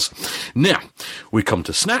fair, it does. Now, we come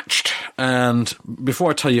to Snatched, and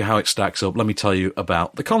before I tell you how it stacks up, let me tell you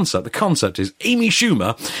about the concept. The concept is Amy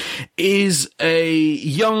Schumer is a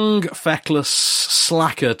young, feckless,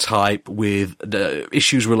 slacker type with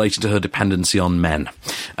issues related to her dependency on men,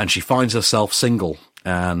 and she finds herself single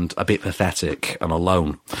and a bit pathetic and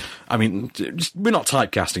alone. I mean, we're not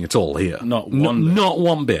typecasting at all here. Not one bit. Not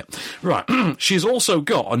one bit. Right. She's also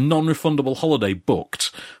got a non-refundable holiday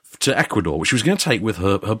booked to Ecuador, which she was going to take with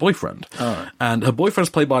her boyfriend. And her boyfriend's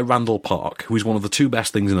played by Randall Park, who is one of the two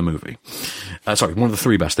best things in the movie. One of the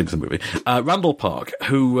three best things in the movie. Randall Park,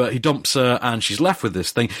 who he dumps her, and she's left with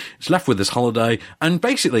this thing. She's left with this holiday, and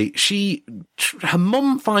basically her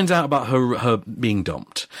mum finds out about her being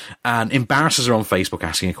dumped and embarrasses her on Facebook,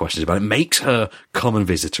 asking her questions about it, makes her come and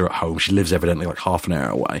visit her at home. She lives evidently like half an hour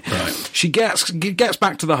away. Right. She gets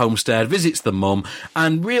back to the homestead, visits the mum,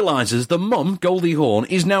 and realises the mum, Goldie Hawn,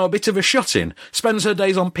 is now a bit of a shut-in, spends her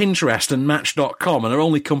days on Pinterest and Match.com, and her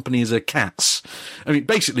only company is her cats. I mean,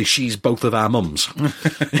 basically, she's both of our mums.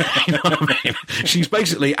 You know what I mean? She's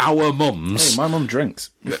basically our mums. Hey, my mum drinks.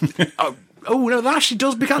 Oh, no, that actually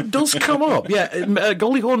does come up. Yeah,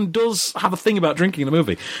 Goldie Hawn does have a thing about drinking in the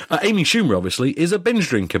movie. Amy Schumer, obviously, is a binge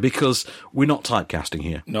drinker because we're not typecasting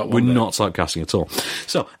here. We're not typecasting at all.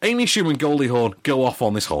 So, Amy Schumer and Goldie Hawn go off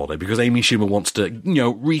on this holiday because Amy Schumer wants to,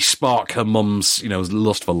 re-spark her mum's,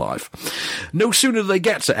 lust for life. No sooner do they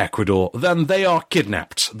get to Ecuador than they are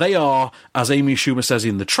kidnapped. They are, as Amy Schumer says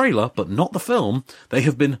in the trailer, but not the film, they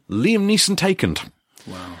have been Liam Neeson taken.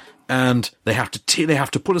 Wow. And they have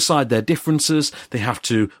to put aside their differences. They have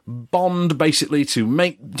to bond, basically,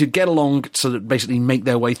 to get along, to basically make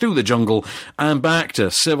their way through the jungle and back to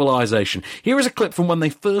civilization. Here is a clip from when they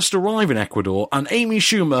first arrive in Ecuador, and Amy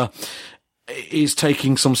Schumer is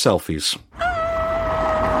taking some selfies. I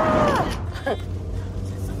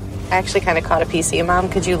actually kind of caught a piece of you, Mom.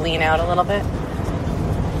 Could you lean out a little bit?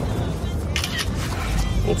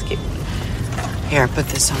 It's cute. Here, put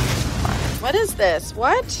this on. What is this?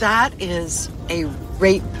 What? That is a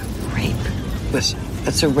rape whistle.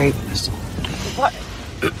 That's a rape whistle. What?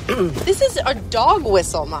 This is a dog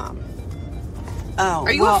whistle, Mom. Oh,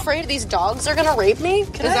 are you afraid these dogs are going to rape me?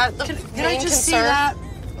 Can I just see that?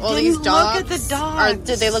 Well, these dogs. Look at the dogs.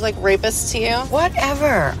 Did they look like rapists to you?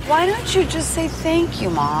 Whatever. Why don't you just say thank you,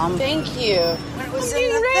 Mom? Thank you. What was I'm in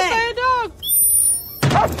the raped thing? by a dog.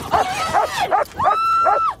 Oh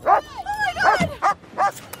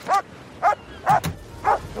my God!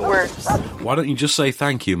 It works. Why don't you just say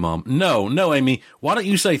thank you, Mom? No, Amy. Why don't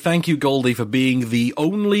you say thank you, Goldie, for being the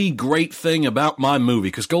only great thing about my movie?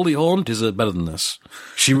 Because Goldie Hawn deserved better than this.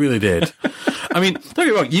 She really did. I mean, don't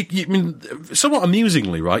get me wrong. I mean, somewhat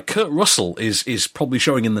amusingly, right? Kurt Russell is probably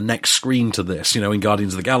showing in the next screen to this, in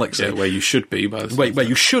Guardians of the Galaxy. Yeah, where you should be, where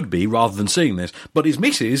you should be, rather than seeing this. But his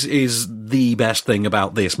missus is the best thing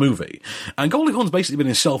about this movie. And Goldie Hawn's basically been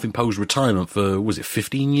in self-imposed retirement for,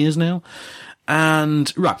 15 years now?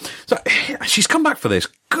 And, right, so she's come back for this.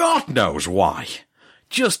 God knows why.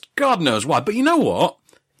 Just God knows why. But you know what?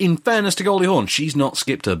 In fairness to Goldie Hawn, she's not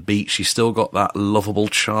skipped a beat. She's still got that lovable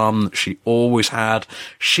charm that she always had.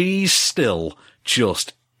 She's still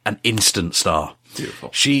just an instant star.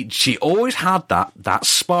 Beautiful. She always had that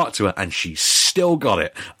spark to her, and she's still got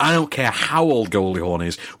it. I don't care how old Goldie Hawn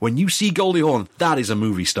is. When you see Goldie Hawn, that is a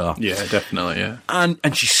movie star. Yeah, definitely, yeah. And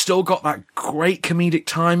she's still got that great comedic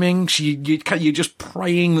timing. You're just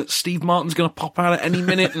praying that Steve Martin's going to pop out at any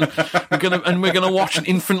minute, and we're gonna watch an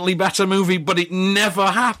infinitely better movie, but it never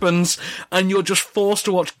happens. And you're just forced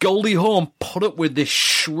to watch Goldie Hawn put up with this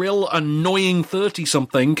shrill, annoying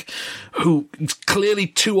 30-something who is clearly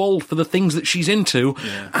too old for the things that she's into.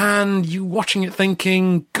 And you watching it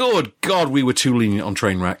thinking, good God, we were too lenient on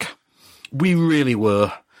Trainwreck. We really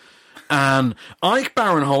were. And Ike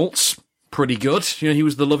Barinholtz, pretty good. He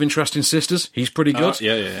was the love interest in Sisters. He's pretty good.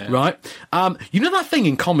 Yeah. Right? You know that thing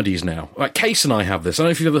in comedies now? Like, Case and I have this. I don't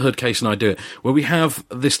know if you've ever heard Case and I do it, where we have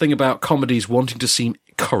this thing about comedies wanting to seem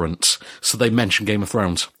current, so they mention Game of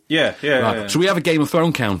Thrones. Yeah. So we have a Game of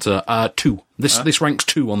Thrones counter, 2. This ranks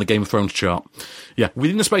 2 on the Game of Thrones chart. Yeah,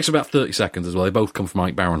 within the space of about 30 seconds as well. They both come from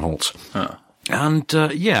Ike Barinholtz. And,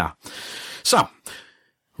 yeah. So,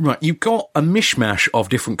 right, you've got a mishmash of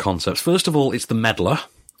different concepts. First of all, it's The Meddler,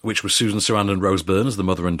 which was Susan Sarandon and Rose Byrne as the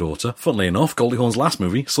mother and daughter. Funnily enough, Goldie Hawn's last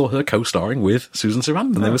movie saw her co-starring with Susan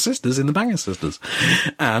Sarandon. They were sisters in The Bangor Sisters.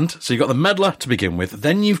 And so you've got The Meddler to begin with.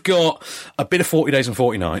 Then you've got a bit of 40 Days and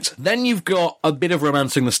 40 Nights. Then you've got a bit of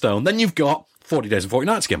Romancing the Stone. Then you've got 40 Days and 40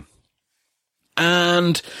 Nights again.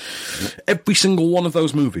 And every single one of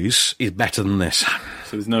those movies is better than this.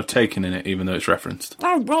 So there's no Taken in it, even though it's referenced?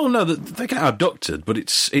 Oh, well, no, they get abducted, but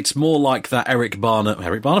it's more like that Eric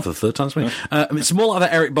Barner for the third time, it's more like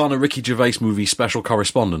that Eric Barner, Ricky Gervais movie Special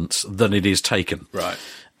Correspondence than it is Taken. Right.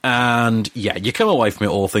 And, yeah, you come away from it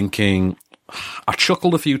all thinking, I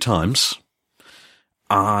chuckled a few times.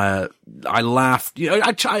 I laughed.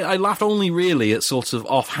 I laughed only really at sort of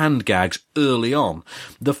offhand gags early on.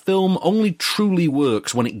 The film only truly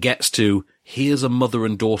works when it gets to, here's a mother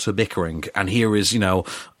and daughter bickering, and here is,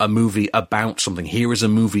 a movie about something. Here is a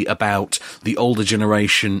movie about the older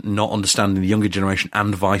generation not understanding the younger generation,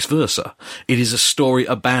 and vice versa. It is a story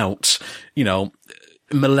about,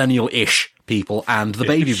 millennial-ish people and the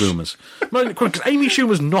baby boomers. Because Amy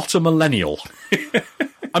Schumer's not a millennial.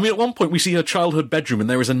 I mean, at one point we see her childhood bedroom and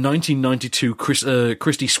there is a 1992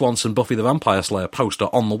 Christy Swanson Buffy the Vampire Slayer poster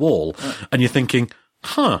on the wall, and you're thinking,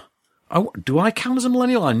 do I count as a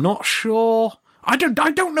millennial? I'm not sure. I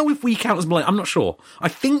don't know if we count as millennial. I'm not sure. I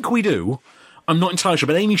think we do. I'm not entirely sure,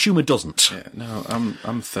 but Amy Schumer doesn't. Yeah, no,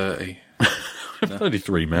 I'm 30. I'm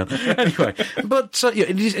 33, man. Anyway, but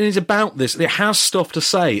it is about this. It has stuff to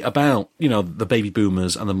say about, the baby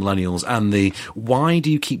boomers and the millennials and the why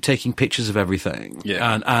do you keep taking pictures of everything?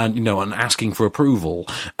 Yeah. And asking for approval.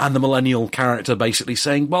 And the millennial character basically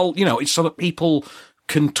saying, well, it's so that people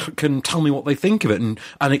can tell me what they think of it and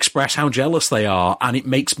express how jealous they are, and it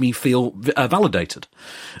makes me feel validated.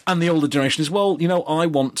 And the older generation is, well, I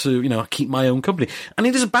want to, keep my own company. And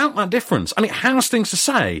it is about that difference, and it has things to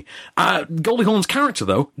say. Goldie Hawn's character,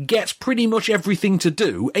 though, gets pretty much everything to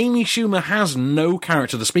do. Amy Schumer has no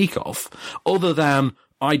character to speak of, other than,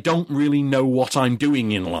 I don't really know what I'm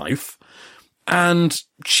doing in life. And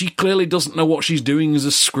she clearly doesn't know what she's doing as a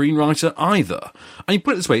screenwriter either. And you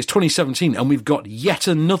put it this way, it's 2017 and we've got yet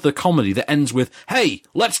another comedy that ends with, hey,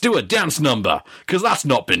 let's do a dance number, because that's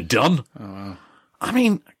not been done. Oh, wow. I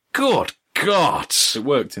mean, good God. It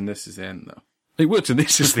worked and this is the end, though. It worked and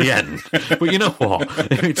this is the end. But you know what?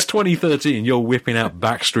 If it's 2013, you're whipping out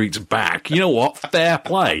Backstreet's Back. You know what? Fair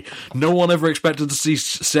play. No one ever expected to see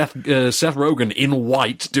Seth Rogen in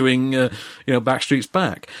white doing, Backstreet's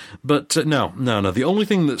Back. But no. The only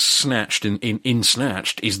thing that's snatched in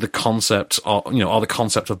Snatched is the concept are the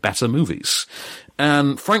concept of better movies.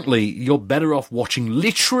 And frankly, you're better off watching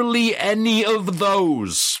literally any of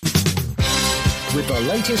those. With the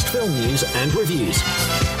latest film news and reviews.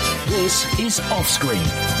 This is Offscreen,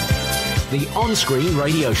 the on-screen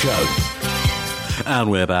radio show. And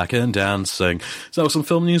we're back and dancing. So, some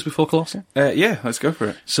film news before Colossia? Yeah, let's go for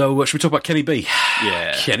it. So, should we talk about Kenny B?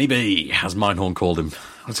 Yeah. Kenny B, as Mindhorn called him.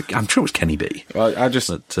 I'm sure it was Kenny B. Well,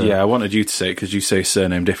 I wanted you to say it because you say his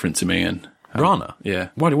surname different to me. And Branagh? Yeah.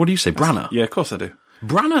 What do you say, Branagh? Yeah, of course I do.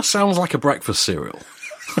 Branagh sounds like a breakfast cereal.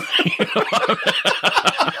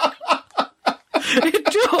 It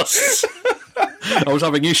does. I was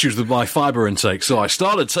having issues with my fibre intake, so I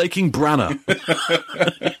started taking Branagh.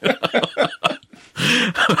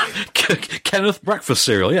 Kenneth breakfast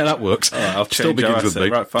cereal, yeah, that works. I'll Still begins with me.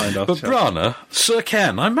 Right, fine, but Branagh, Sir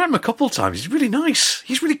Ken, I met him a couple of times. He's really nice.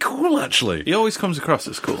 He's really cool, actually. He always comes across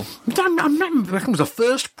as cool. I remember it was the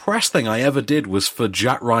first press thing I ever did was for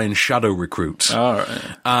Jack Ryan's Shadow Recruit. All right.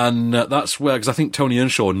 And that's where, because I think Tony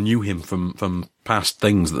Earnshaw knew him from past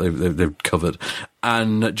things that they've covered,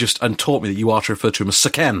 and taught me that you are to refer to him as Sir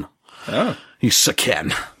Ken. Oh. He's Sir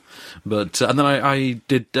Ken. But and then I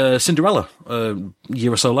did Cinderella a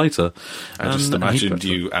year or so later. I just imagined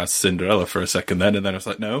you as Cinderella for a second then, and then I was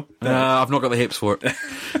like, no. I've not got the hips for it.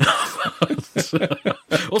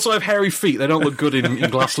 Also, I have hairy feet. They don't look good in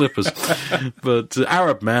glass slippers. But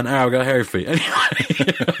Arab got hairy feet. Anyway.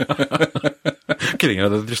 Kidding,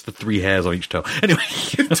 they're just the 3 hairs on each toe. Anyway,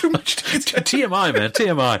 too much TMI, man,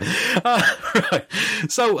 TMI. Right.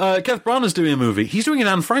 So, Kenneth Branagh's doing a movie. He's doing an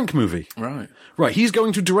Anne Frank movie. Right, he's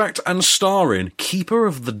going to direct and star in Keeper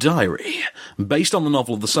of the Diary, based on the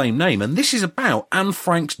novel of the same name. And this is about Anne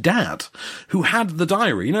Frank's dad, who had the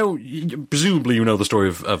diary. Presumably you know the story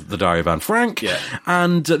of the Diary of Anne Frank. Yeah.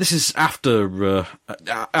 And this is after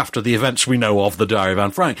the events we know of the Diary of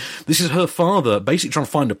Anne Frank. This is her father basically trying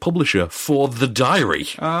to find a publisher for the diary.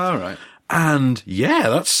 All right. And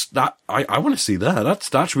yeah, I want to see that.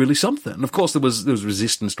 That's really something. And of course, there was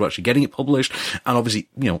resistance to actually getting it published. And obviously,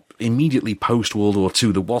 immediately post World War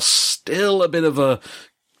II, there was still a bit of a,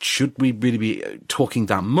 should we really be talking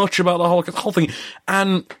that much about the whole thing?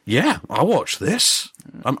 And yeah, I watched this.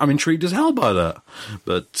 I'm intrigued as hell by that.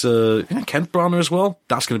 But Kenneth Branagh as well.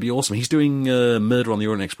 That's going to be awesome. He's doing Murder on the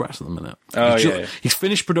Orient Express at the minute. Oh, He's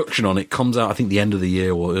finished production on it. Comes out, I think, the end of the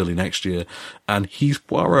year or early next year. And he's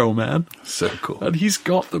Poirot, man. So cool. And he's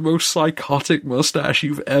got the most psychotic mustache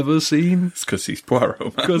you've ever seen. It's because he's Poirot,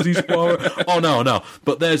 man. Because he's Poirot. Oh no.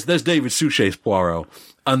 But there's David Suchet's Poirot.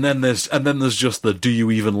 And then there's just the "Do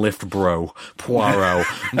you even lift, bro?" Poirot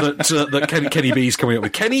that Kenny B's coming up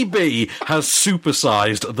with. Kenny B has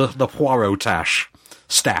supersized the Poirot tash.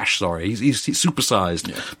 stash, sorry. He's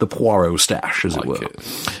supersized the Poirot stash, as it were.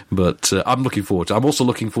 But I'm also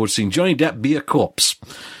looking forward to seeing Johnny Depp be a corpse.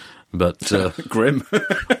 But grim.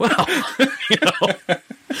 Well, you know.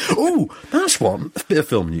 Oh, that's one. A bit of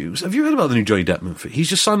film news. Have you heard about the new Johnny Depp movie? He's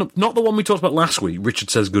just signed up, not the one we talked about last week, Richard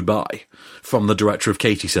Says Goodbye, from the director of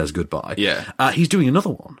Katie Says Goodbye. Yeah. He's doing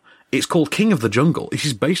another one. It's called King of the Jungle. It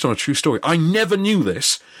is based on a true story. I never knew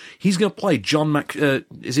this. He's going to play John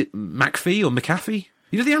is it McAfee or McAfee?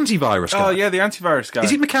 You know, the antivirus guy. Oh, yeah, the antivirus guy.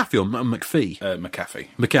 Is it McAfee or McPhee? McAfee.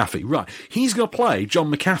 McAfee, right. He's going to play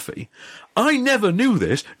John McAfee. I never knew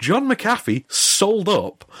this. John McAfee sold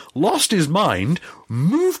up, lost his mind,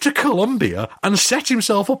 moved to Colombia, and set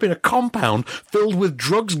himself up in a compound filled with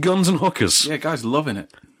drugs, guns, and hookers. Yeah, guy's loving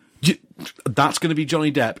it. That's going to be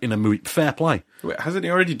Johnny Depp in a movie. Fair play. Wait, hasn't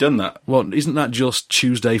he already done that? Well, isn't that just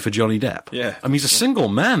Tuesday for Johnny Depp? Yeah. I mean, he's a single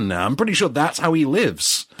man now. I'm pretty sure that's how he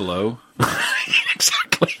lives. Blow.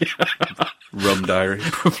 Exactly. Rum Diary.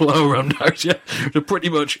 Blow, Rum Diary, yeah. So pretty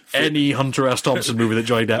much any Hunter S. Thompson movie that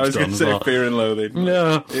Johnny Depp's done. I was going to say Fear and Loathing.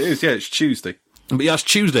 Yeah. It is, yeah, it's Tuesday. But yeah, it's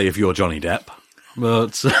Tuesday if you're Johnny Depp.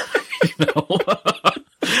 But, you know...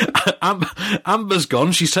 Amber's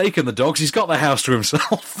gone. She's taken the dogs. He's got the house to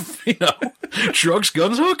himself. You know, drugs,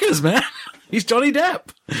 guns, hookers, man. He's Johnny Depp.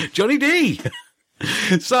 Johnny D.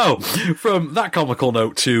 So, from that comical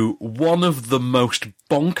note to one of the most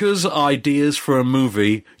bonkers ideas for a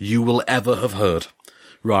movie you will ever have heard.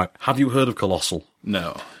 Right. Have you heard of Colossal?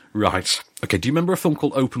 No. Right. Okay, do you remember a film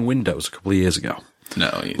called Open Windows a couple of years ago? No.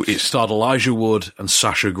 It starred Elijah Wood and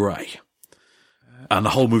Sasha Grey. And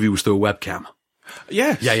the whole movie was through a webcam.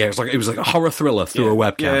 Yes. Yeah. It was like a horror thriller through a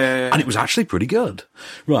webcam. Yeah. And it was actually pretty good.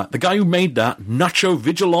 Right. The guy who made that, Nacho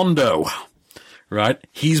Vigalondo, right?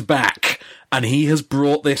 He's back. And he has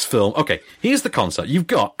brought this film. Okay, here's the concept. You've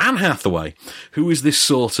got Anne Hathaway, who is this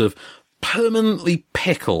sort of permanently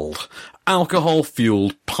pickled,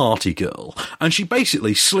 alcohol-fueled party girl. And she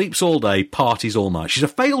basically sleeps all day, parties all night. She's a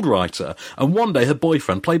failed writer, and one day her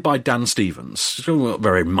boyfriend, played by Dan Stevens,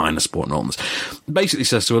 very minor supporting roles, basically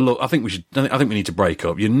says to her, look, I think we need to break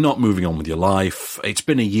up. You're not moving on with your life. It's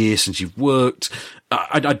been a year since you've worked.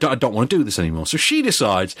 I don't want to do this anymore. So she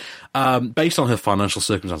decides, based on her financial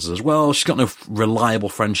circumstances as well, she's got no reliable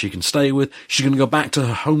friends she can stay with. She's going to go back to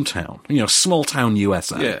her hometown, small town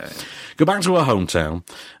USA. Yeah. Go back to her hometown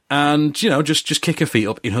and, just kick her feet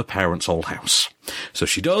up in her parents' old house. So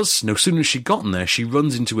she does. No sooner has she gotten there, she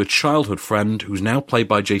runs into a childhood friend who's now played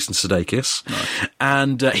by Jason Sudeikis. Nice.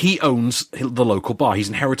 And he owns the local bar. He's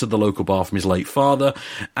inherited the local bar from his late father.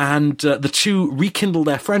 And the two rekindle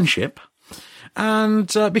their friendship. And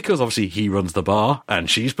because obviously he runs the bar and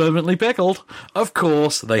she's permanently pickled, of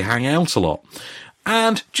course they hang out a lot.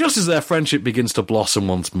 And just as their friendship begins to blossom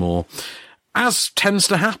once more, as tends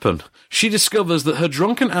to happen, she discovers that her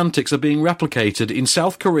drunken antics are being replicated in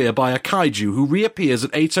South Korea by a kaiju who reappears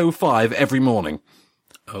at 8:05 every morning.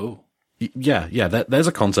 Oh. Yeah, there's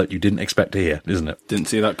a concept you didn't expect to hear, isn't it? Didn't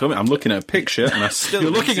see that coming. I'm looking at a picture, and I still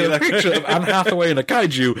You're looking at a picture of Anne Hathaway and a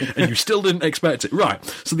kaiju, and you still didn't expect it. Right,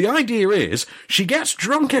 so the idea is, she gets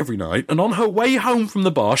drunk every night, and on her way home from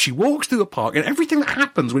the bar, she walks through the park, and everything that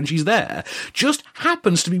happens when she's there just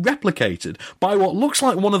happens to be replicated by what looks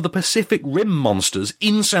like one of the Pacific Rim monsters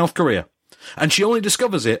in South Korea. And she only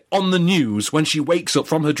discovers it on the news when she wakes up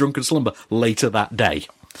from her drunken slumber later that day.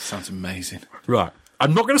 Sounds amazing. Right.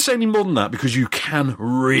 I'm not going to say any more than that because you can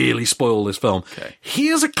really spoil this film. Okay.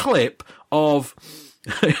 Here's a clip of...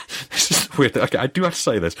 This is weird. Okay, I do have to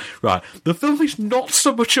say this. Right. The film is not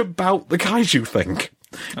so much about the kaiju thing.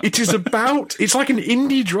 It is about... It's like an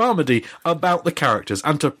indie dramedy about the characters.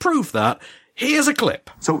 And to prove that, here's a clip.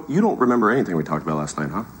 So you don't remember anything we talked about last night,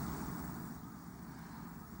 huh?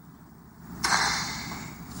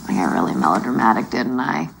 I got really melodramatic, didn't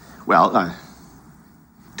I? Well,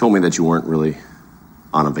 told me that you weren't really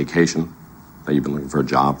on a vacation, that you've been looking for a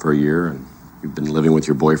job for a year, and you've been living with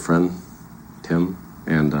your boyfriend, Tim,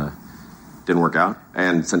 and didn't work out.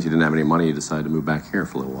 And since you didn't have any money, you decided to move back here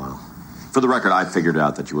for a little while. For the record, I figured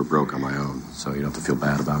out that you were broke on my own, so you don't have to feel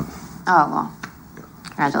bad about it. Oh, well,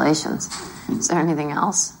 congratulations. Is there anything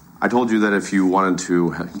else? I told you that if you wanted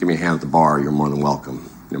to give me a hand at the bar, you're more than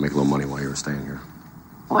welcome. Make a little money while you were staying here.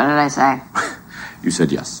 What did I say? You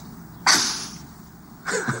said yes.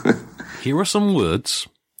 Here are some words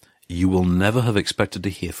you will never have expected to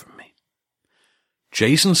hear from me.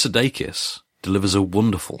 Jason Sudeikis delivers a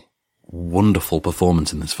wonderful, wonderful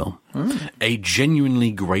performance in this film. A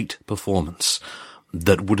genuinely great performance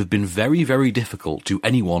that would have been very, very difficult to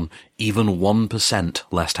anyone even 1%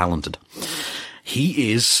 less talented.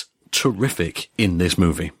 He is terrific in this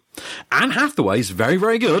movie. Anne Hathaway's very,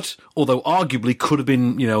 very good, although arguably could have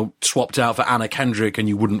been, swapped out for Anna Kendrick and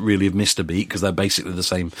you wouldn't really have missed a beat because they're basically the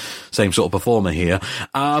same sort of performer here.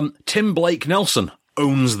 Tim Blake Nelson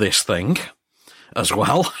owns this thing as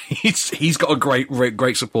well. He's got a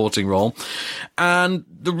great supporting role. And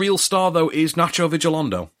the real star, though, is Nacho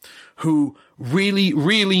Vigalondo, who really,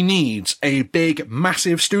 really needs a big,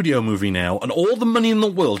 massive studio movie now, and all the money in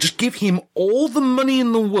the world. Just give him all the money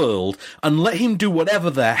in the world and let him do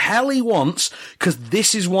whatever the hell he wants, because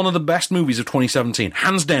this is one of the best movies of 2017.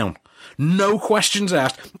 Hands down. No questions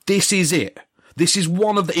asked. This is it. This is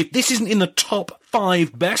one of the, if this isn't in the top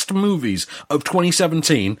 5 best movies of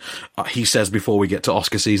 2017, he says before we get to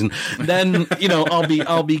Oscar season, then, I'll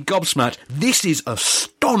be gobsmacked. This is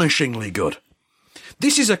astonishingly good.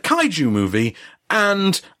 This is a kaiju movie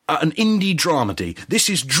and an indie dramedy. This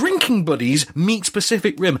is Drinking Buddies meets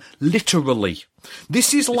Pacific Rim, literally.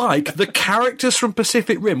 This is like the characters from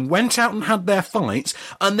Pacific Rim went out and had their fights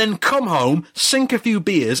and then come home, sink a few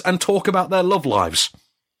beers and talk about their love lives.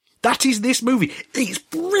 That is this movie. It's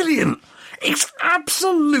brilliant. It's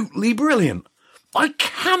absolutely brilliant. I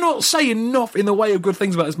cannot say enough in the way of good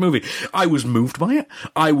things about this movie. I was moved by it.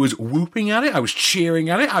 I was whooping at it. I was cheering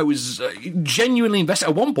at it. I was genuinely invested.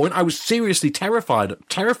 At one point, I was seriously terrified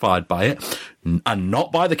by it, and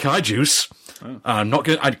not by the kaijus.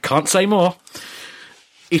 I can't say more.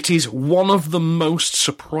 It is one of the most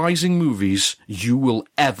surprising movies you will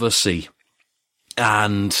ever see.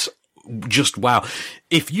 And just wow.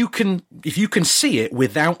 If you can see it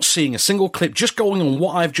without seeing a single clip, just going on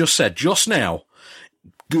what I've just said just now,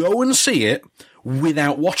 go and see it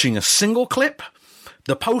without watching a single clip.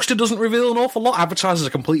 The poster doesn't reveal an awful lot, advertises a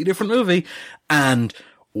completely different movie, and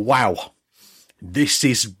wow, this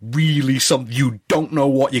is really something. You don't know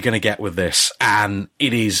what you're going to get with this, and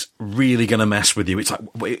it is really going to mess with you. It's like,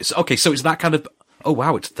 okay, so it's that kind of, oh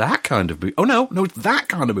wow, it's that kind of movie. Oh no, it's that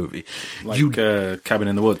kind of movie. Like Cabin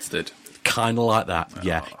in the Woods did. Kind of like that,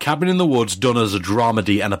 yeah. Cabin in the Woods done as a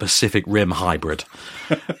dramedy and a Pacific Rim hybrid.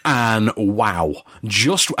 And wow. And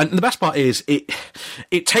the best part is,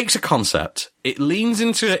 it takes a concept, it leans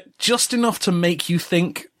into it just enough to make you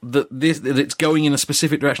think that it's going in a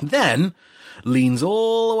specific direction, then leans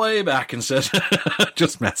all the way back and says,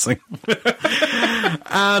 just messing.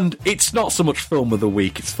 And it's not so much film of the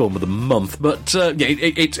week, it's film of the month, but yeah,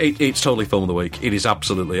 it's totally film of the week. It is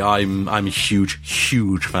absolutely, I'm a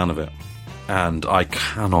huge fan of it. And I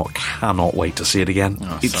cannot wait to see it again.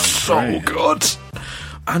 Oh, it's so good.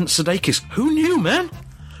 And Sudeikis, who knew, man?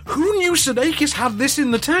 Who knew Sudeikis had this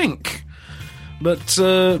in the tank? But,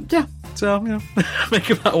 yeah, so, make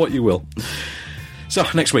of that what you will. So,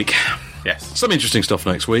 next week. Yes. Some interesting stuff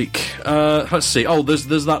next week. Let's see. Oh, there's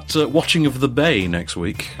that Watching of the Bay next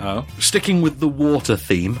week. Oh. Sticking with the water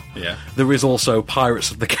theme. Yeah. There is also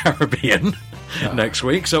Pirates of the Caribbean next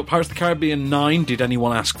week. So Pirates of the Caribbean 9, did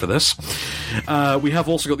anyone ask for this? We have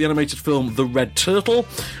also got the animated film The Red Turtle.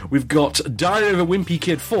 We've got Diary of a Wimpy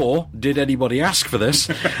Kid 4, did anybody ask for this?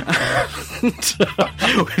 And,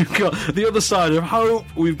 we've got The Other Side of Hope.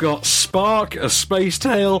 We've got Spark, A Space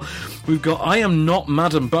Tale. We've got I Am Not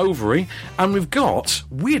Madame Bovary. And we've got,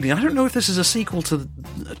 weirdly, I don't know if this is a sequel to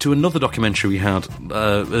another documentary we had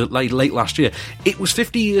late last year. It was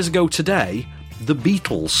 50 years ago today, The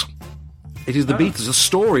Beatles. It is The Beatles, a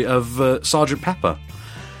story of Sgt. Pepper.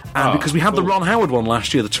 And because we had the Ron Howard one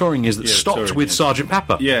last year, the touring is that stopped with Sgt.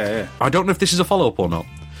 Pepper. Yeah. I don't know if this is a follow-up or not.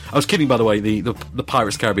 I was kidding, by the way. The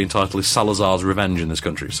Pirates of the Caribbean title is Salazar's Revenge in this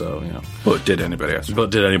country, so, But did anybody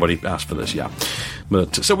ask for this, yeah.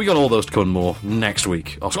 But, so we got all those to come more next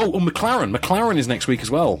week. Also, McLaren. McLaren is next week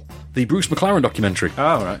as well. The Bruce McLaren documentary.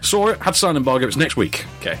 Oh, right. Saw it, had to sign embargo, it's next week.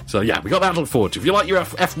 Okay. So, yeah, we got that to look forward to. If you like your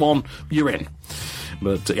F1, you're in.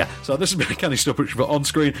 But, yeah, so this has been Kenny Stubbridge for On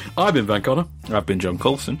Screen. I've been Van Connor. I've been John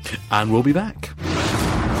Coulson. And we'll be back.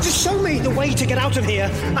 Just show me the way to get out of here,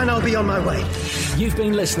 and I'll be on my way. You've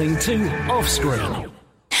been listening to Offscreen.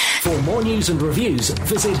 For more news and reviews,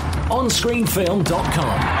 visit onscreenfilm.com.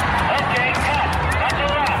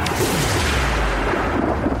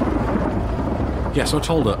 Yeah, so I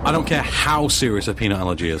told her, I don't care how serious a peanut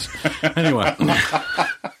allergy is. Anyway.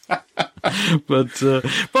 But,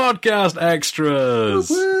 podcast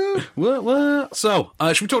extras. What? So,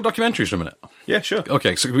 should we talk documentaries for a minute? Yeah, sure.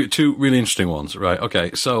 Okay, so 2 really interesting ones, right?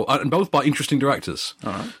 Okay, so, and both by interesting directors.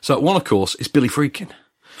 All right. So, one, of course, is Billy Friedkin.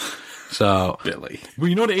 So, Billy. Well,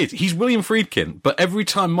 you know what it is? He's William Friedkin, but every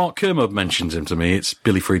time Mark Kermode mentions him to me, it's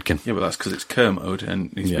Billy Friedkin. Yeah, but that's because it's Kermode,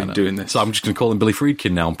 and he's been doing this. So I'm just going to call him Billy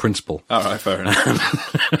Friedkin now on principle. All right, fair enough.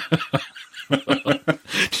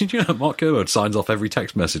 Did you know Mark Kermode signs off every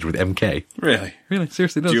text message with MK? Really? Really?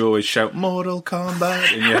 Seriously does. Do you always shout Mortal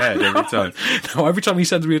Kombat in your head every time? No, every time he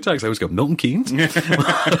sends me a text, I always go, Milton Keynes?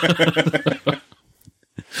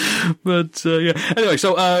 But, yeah. Anyway,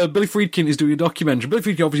 so Billy Friedkin is doing a documentary. Billy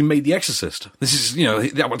Friedkin obviously made The Exorcist. This is,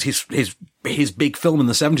 that was his big film in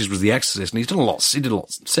the 70s was The Exorcist, and he did a lot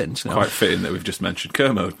since. Quite fitting that we've just mentioned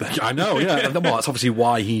Kermode there. I know, yeah. Well, that's obviously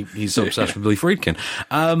why he's so obsessed with Billy Friedkin.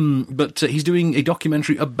 But he's doing a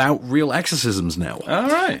documentary about real exorcisms now. All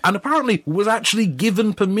right. And apparently was actually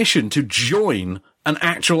given permission to join an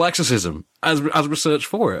actual exorcism as research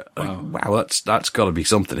for it. Wow, that's got to be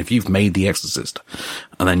something. If you've made The Exorcist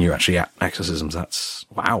and then you're actually at exorcisms, that's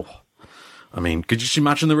wow. I mean, could you just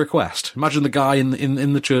imagine the request? Imagine the guy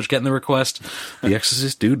in the church getting the request. The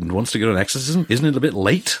Exorcist dude wants to go to an exorcism. Isn't it a bit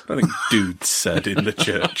late? I think dude said in the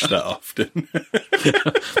church that often.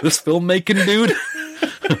 This filmmaking dude.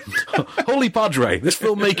 Holy Padre, this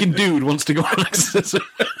filmmaking dude wants to go on an exorcism.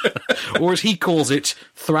 Or as he calls it,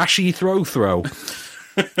 thrashy throw.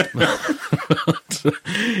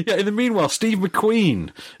 Yeah, in the meanwhile, Steve McQueen,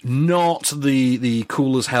 not the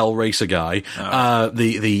cool as hell racer guy,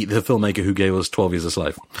 the filmmaker who gave us 12 Years a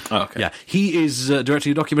Slave. Oh, okay. Yeah, he is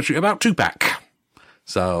directing a documentary about Tupac.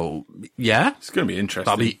 So, yeah. It's going to be interesting.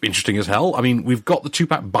 That'll be interesting as hell. I mean, we've got the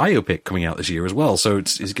Tupac biopic coming out this year as well, so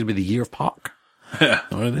is it going to be the year of Pac? Yeah.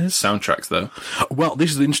 What it is? Soundtracks, though. Well,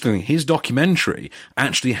 this is the interesting thing. His documentary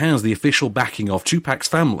actually has the official backing of Tupac's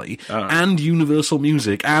family and Universal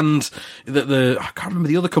Music and the I can't remember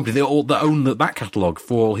the other company that own the back catalogue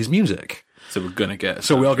for all his music. So we're going to get...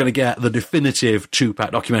 So we are going to get the definitive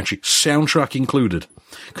Tupac documentary, soundtrack included.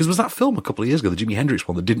 Because was that film a couple of years ago, the Jimi Hendrix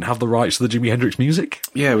one, that didn't have the rights to the Jimi Hendrix music?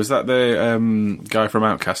 Yeah, was that the guy from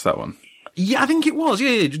Outkast, that one? Yeah, I think it was.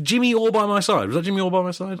 Yeah, Jimmy All By My Side. Was that Jimmy All By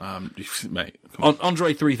My Side? Mate.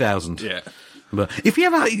 Andre 3000. Yeah. But if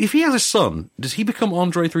he has a son, does he become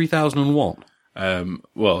Andre 3001?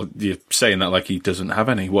 Well, you're saying that like he doesn't have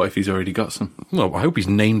any. What if he's already got some? Well, I hope he's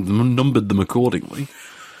named them and numbered them accordingly.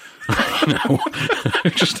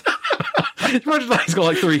 Just imagine that he's got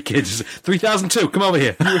like 3 kids. 3002, come over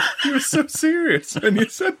here. You were so serious when you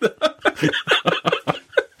said that.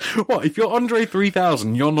 What, if you're Andre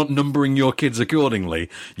 3000, you're not numbering your kids accordingly,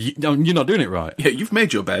 you're not doing it right. Yeah, you've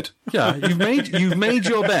made your bed. Yeah, you've made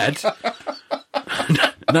your bed.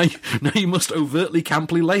 Now you must overtly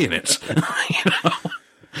camply lay in it.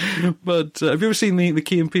 But have you ever seen the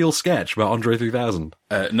Key and Peele sketch about Andre 3000?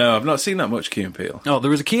 No, I've not seen that much Key and Peele. Oh,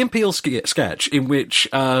 there is a Key and Peele sketch in which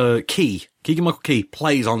Keegan-Michael Key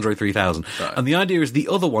plays Andre 3000. Right. And the idea is the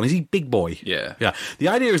other one, is he Big Boy? Yeah. Yeah. The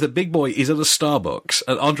idea is that Big Boy is at a Starbucks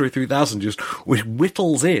and Andre 3000 just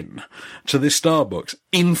whittles in to this Starbucks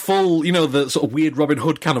in full, the sort of weird Robin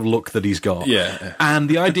Hood kind of look that he's got. Yeah. And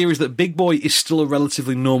the idea is that Big Boy is still a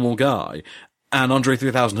relatively normal guy. And Andre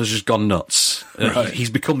 3000 has just gone nuts. Right. He's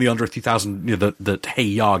become the Andre 3000 that Hey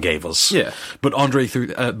Ya gave us. Yeah. But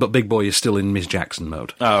but Big Boy is still in Miss Jackson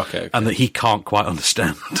mode. Oh, okay. And that he can't quite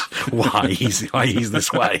understand why he's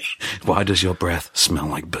this way. Why does your breath smell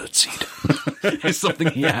like birdseed? It's something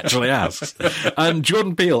he actually asks. And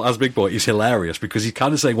Jordan Peele as Big Boy is hilarious because he's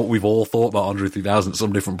kind of saying what we've all thought about Andre 3000 at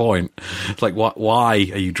some different point. It's like, why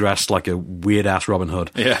are you dressed like a weird ass Robin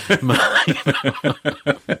Hood? Yeah.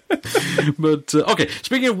 But okay,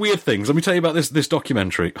 speaking of weird things, let me tell you about this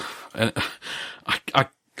documentary. I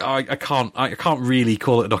can't really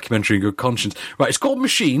call it a documentary in good conscience. Right, it's called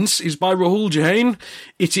Machines. It's by Rahul Jain.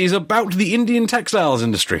 It is about the Indian textiles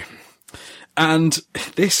industry. And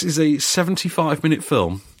this is a 75-minute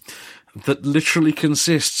film that literally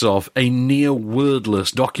consists of a near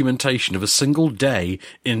wordless documentation of a single day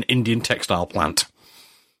in an Indian textile plant.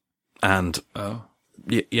 And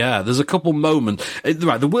yeah, there's a couple moments.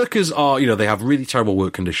 Right, the workers are, they have really terrible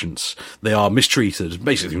work conditions. They are mistreated,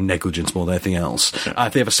 basically through negligence more than anything else.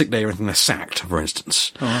 If they have a sick day or anything, they're sacked, for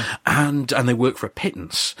instance. Oh. And they work for a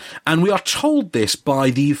pittance. And we are told this by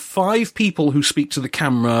the 5 people who speak to the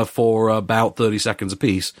camera for about 30 seconds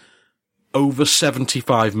apiece, over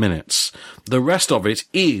 75 minutes. The rest of it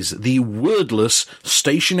is the wordless,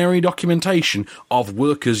 stationary documentation of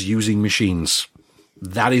workers using machines.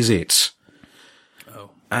 That is it.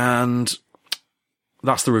 And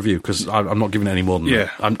that's the review, because I'm not giving it any more than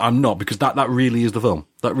that. I'm not, because that really is the film.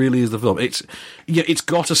 That really is the film. It's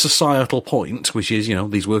got a societal point, which is,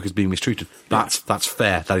 these workers being mistreated. That's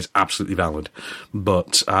fair. That is absolutely valid.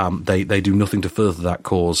 But they do nothing to further that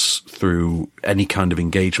cause through any kind of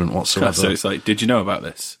engagement whatsoever. So it's like, did you know about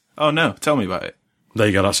this? Oh, no. Tell me about it. There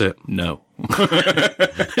you go, that's it. No.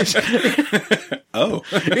 Oh.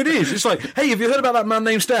 It is. It's like, hey, have you heard about that man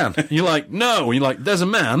named Stan? And you're like, no. And you're like, there's a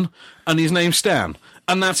man, and his name's Stan.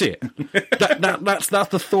 And that's it. That's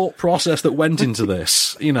the thought process that went into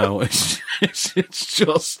this. You know, it's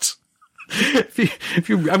just. If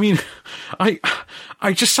you, I mean,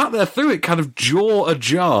 I just sat there through it, kind of jaw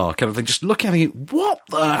ajar, kind of thing, just looking at it. What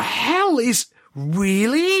the hell is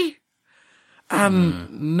really?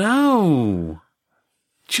 And no,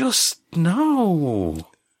 just no.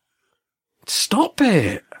 Stop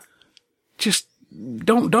it. Just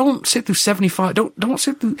don't sit through 75. Don't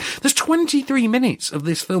sit through. There's 23 minutes of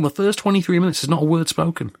this film. The first 23 minutes is not a word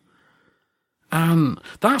spoken. And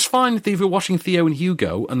that's fine if you're watching Theo and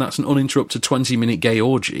Hugo and that's an uninterrupted 20-minute gay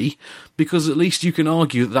orgy, because at least you can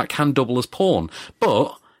argue that can double as porn.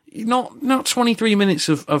 But not 23 minutes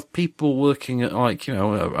of people working at, like, you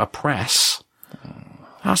know, a press.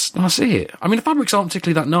 That's it. I mean, the fabrics aren't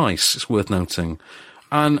particularly that nice, it's worth noting.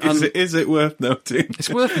 And is it worth noting? It's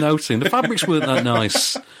worth noting. The fabrics weren't that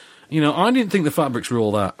nice. You know, I didn't think the fabrics were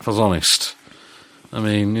all that, if I was honest. I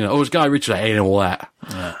mean, you know, it's Guy Ritchie, ain't all that.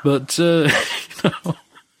 Yeah. But, you know,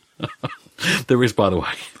 there is, by the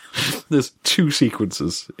way, there's 2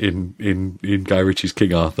 sequences in Guy Ritchie's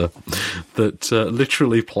King Arthur that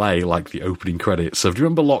literally play like the opening credits. So do you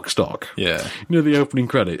remember Lock, Stock? Yeah. You know the opening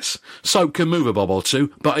credits? Soap can move a bob or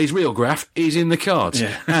two, but his real graft is in the cards.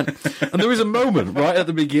 Yeah. And there is a moment right at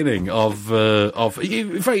the beginning of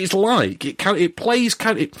in fact, it's like, it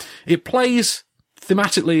plays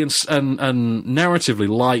thematically and narratively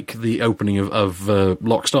like the opening of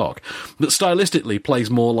Lock, Stock, but stylistically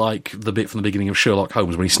plays more like the bit from the beginning of Sherlock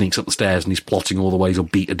Holmes when he sneaks up the stairs and he's plotting all the ways he'll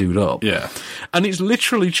beat a dude up. Yeah. And it's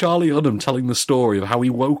literally Charlie Hunnam telling the story of how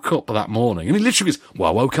he woke up that morning. And he literally goes,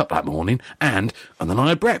 well, I woke up that morning and then I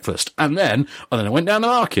had breakfast and then I went down the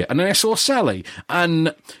market and then I saw Sally.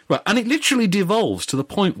 And it literally devolves to the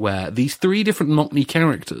point where these 3 different Mockney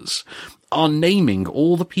characters are naming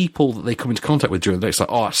all the people that they come into contact with during the day. It's like,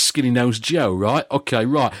 oh, that's Skinny-Nosed Joe, right? Okay,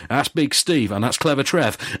 right. That's Big Steve, and that's Clever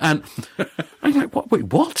Trev. And I'm like, what? Wait,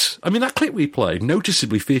 what? I mean, that clip we played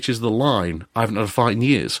noticeably features the line, I haven't had a fight in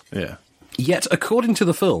years. Yeah. Yet, according to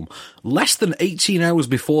the film, less than 18 hours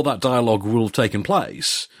before that dialogue will have taken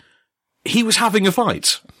place, he was having a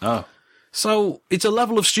fight. Oh. So, it's a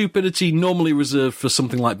level of stupidity normally reserved for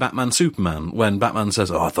something like Batman Superman, when Batman says,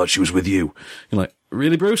 oh, I thought she was with you. You're like,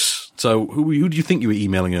 really, Bruce? So, who do you think you were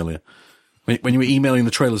emailing earlier? When you were emailing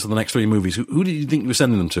the trailers for the next 3 movies, who did you think you were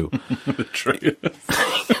sending them to? The trailers.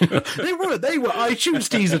 They were iTunes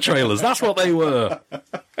teaser trailers, that's what they were.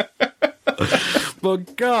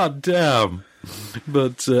 But goddamn.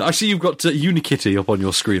 But I see you've got Unikitty up on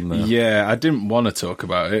your screen there. Yeah, I didn't want to talk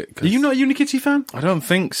about it. Are you not a Unikitty fan? I don't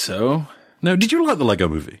think so. No, did you like the Lego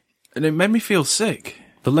movie? And it made me feel sick.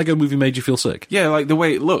 The Lego movie made you feel sick? Yeah, like the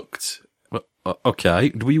way it looked. Well,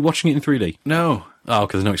 okay. Were you watching it in 3D? No. Oh,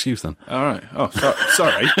 because there's no excuse then. All right. Oh,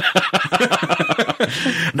 sorry.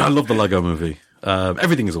 No, I love the Lego movie.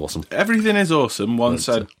 Everything is awesome. Everything is awesome once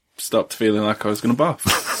I stopped feeling like I was going to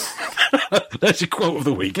barf. That's your quote of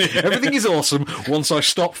the week. Everything is awesome once I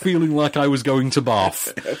stopped feeling like I was going to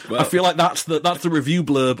barf. Well, I feel like that's the review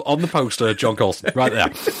blurb on the poster, John Colson, right there.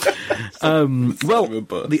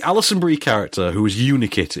 The Alison Brie character, who is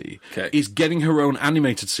Unikitty, is getting her own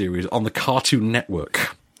animated series on the Cartoon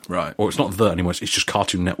Network. Right. Or it's not the anymore, it's just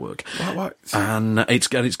Cartoon Network. What? And it's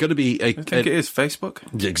going to be I think it is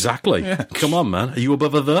Facebook. Exactly. Yeah. Come on, man. Are you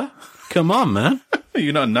above a the? Come on, man. Are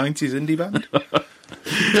you not a 90s indie band?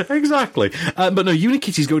 Exactly. But no,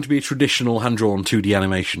 Unikitty is going to be a traditional hand-drawn 2D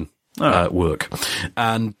animation work.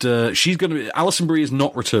 And she's going to be... Alison Brie is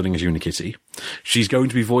not returning as Unikitty. She's going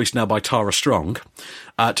to be voiced now by Tara Strong.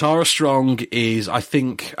 Tara Strong is, I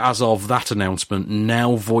think, as of that announcement,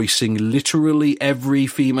 now voicing literally every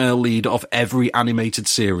female lead of every animated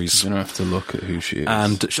series. You're going to have to look at who she is.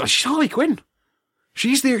 And she's Harley Quinn.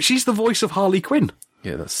 She's the voice of Harley Quinn.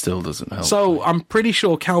 Yeah, that still doesn't help. So I'm pretty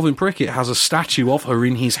sure Calvin Prickett has a statue of her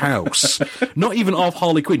in his house. Not even of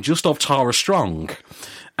Harley Quinn, just of Tara Strong.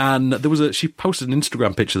 And there was she posted an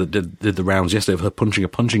Instagram picture that did the rounds yesterday of her punching a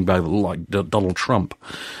punching bag that looked like Donald Trump.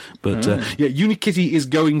 But Unikitty is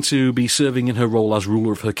going to be serving in her role as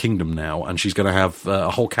ruler of her kingdom now, and she's going to have a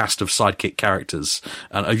whole cast of sidekick characters.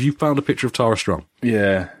 And have you found a picture of Tara Strong?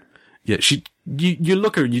 Yeah. Yeah, you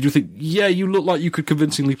look at her and you do think, yeah, you look like you could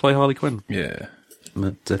convincingly play Harley Quinn. Yeah.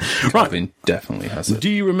 But, Calvin definitely has it. Do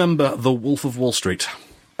you remember The Wolf of Wall Street?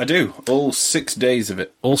 I do. All 6 days of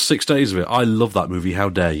it. All 6 days of it. I love that movie. How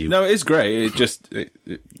dare you? No, it is great. It just...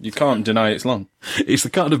 you can't deny it's long. It's the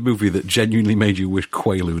kind of movie that genuinely made you wish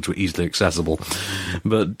Quaaludes were easily accessible.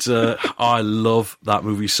 But I love that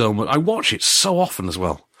movie so much. I watch it so often as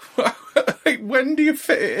well. Like, when do you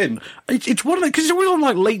fit it in? It's one of because it's always on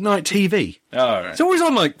like late night TV. Oh, right. It's always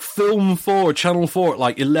on like Film 4, Channel 4 at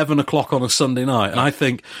like 11 o'clock on a Sunday night. And I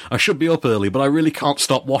think I should be up early, but I really can't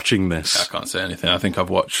stop watching this. I can't say anything. I think I've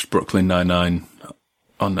watched Brooklyn Nine-Nine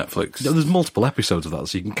on Netflix. Yeah, there's multiple episodes of that,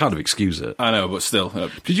 so you can kind of excuse it. I know, but still.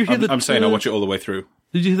 Did you hear I'm saying I watch it all the way through.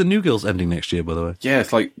 Did you hear the New Girl's ending next year, by the way? Yeah,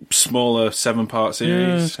 it's like smaller 7-part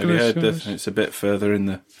series. Yeah, Have you heard this? It's a bit further in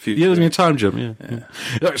the future. Yeah, there's going to be a time jump,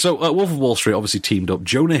 yeah. So, Wolf of Wall Street obviously teamed up.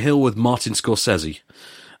 Jonah Hill with Martin Scorsese.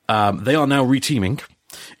 They are now reteaming.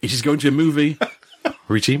 It is going to be a movie...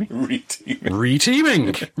 Reteaming?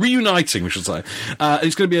 Reuniting, we should say.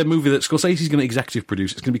 It's going to be a movie that Scorsese's going to executive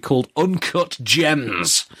produce. It's going to be called Uncut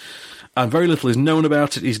Gems. And very little is known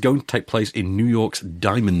about it. It's going to take place in New York's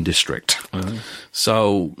Diamond District.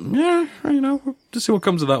 So, yeah, we'll just see what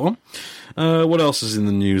comes of that one. What else is in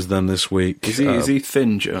the news then this week? Is he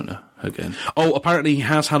thin, Jonah, again? Oh, apparently he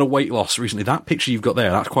has had a weight loss recently. That picture you've got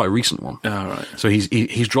there, that's quite a recent one. Oh, right. So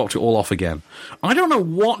he's dropped it all off again. I don't know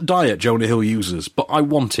what diet Jonah Hill uses, but I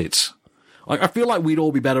want it. I feel like we'd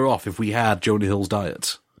all be better off if we had Jonah Hill's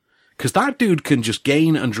diet. Because that dude can just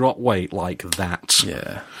gain and drop weight like that.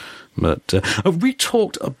 Yeah. But have we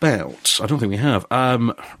talked about, I don't think we have,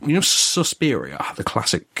 Suspiria, the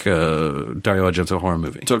classic Dario Argento horror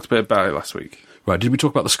movie? Talked a bit about it last week. Right, did we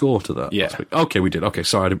talk about the score to that last week? Okay, we did. Okay,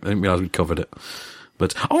 sorry, I didn't realise we'd covered it.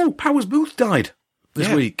 But, Powers Booth died this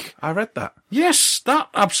week. I read that. Yes, that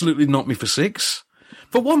absolutely knocked me for six.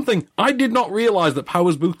 For one thing, I did not realise that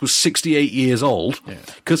Powers Booth was 68 years old,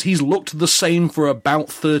 because he's looked the same for about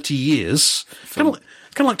 30 years. Kind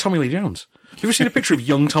of like Tommy Lee Jones. You ever seen a picture of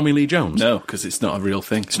young Tommy Lee Jones? No, because it's not a real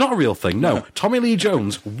thing. It's not a real thing, no. Tommy Lee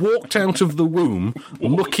Jones walked out of the womb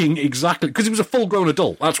looking exactly... Because he was a full-grown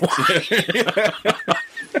adult, that's why.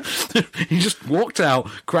 He just walked out,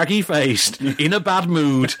 craggy-faced, in a bad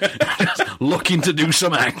mood, looking to do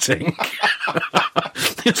some acting.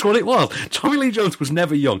 That's what it was. Tommy Lee Jones was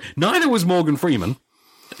never young. Neither was Morgan Freeman.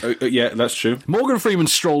 Yeah, that's true. Morgan Freeman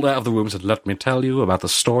strolled out of the womb and said, "Let me tell you about the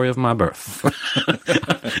story of my birth."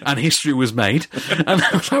 And history was made. And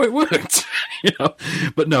that's how it worked.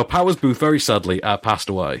 But no, Powers Booth very sadly passed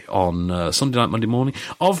away on Sunday night, Monday morning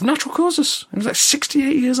of natural causes. He was like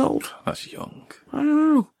 68 years old. That's young. I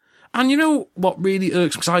don't know. And you know what really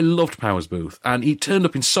irks me? Because I loved Powers Booth. And he turned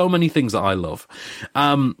up in so many things that I love.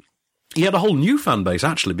 He had a whole new fan base,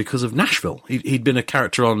 actually, because of Nashville. He'd been a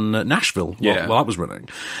character on Nashville while that was running.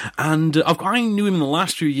 And I knew him in the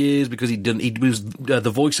last few years because he was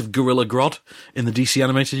the voice of Gorilla Grodd in the DC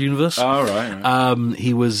Animated Universe. Oh, right.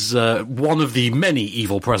 He was one of the many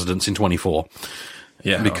evil presidents in 24.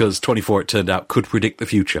 Yeah. Because 24, it turned out, could predict the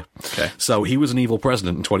future. Okay. So he was an evil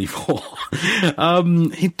president in 24.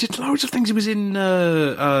 He did loads of things. He was in,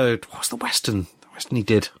 what was the Western? The Western he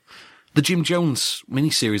did. The Jim Jones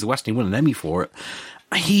miniseries, The Western, he won an Emmy for it.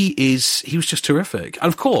 He was just terrific. And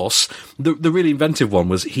of course, the really inventive one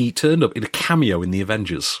was he turned up in a cameo in The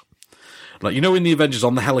Avengers. Like, in The Avengers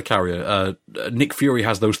on the helicarrier, Nick Fury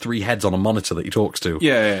has those 3 heads on a monitor that he talks to.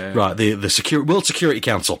 Yeah. Right, the World Security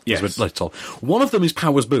Council. Yes. One of them is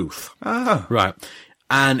Powers Booth. Ah. Right.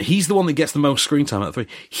 And he's the one that gets the most screen time out of the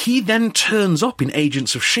 3. He then turns up in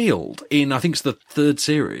Agents of S.H.I.E.L.D. in, I think it's the 3rd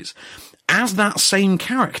series, as that same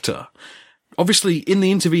character. Obviously, in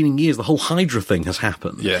the intervening years, the whole Hydra thing has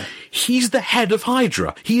happened. Yeah. He's the head of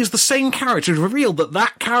Hydra. He is the same character. It's revealed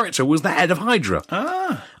that character was the head of Hydra.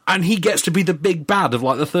 Ah. And he gets to be the big bad of,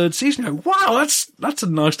 like, the 3rd season. Wow, that's a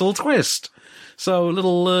nice little twist. So, a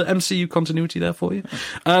little MCU continuity there for you.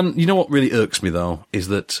 And you know what really irks me, though, is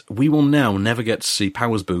that we will now never get to see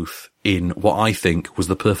Powers Booth in what I think was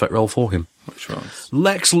the perfect role for him. Which one?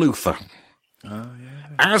 Lex Luthor. Oh, yeah.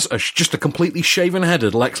 As just a completely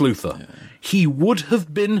shaven-headed Lex Luthor, he would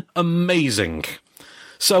have been amazing.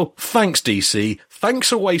 So, thanks, DC. Thanks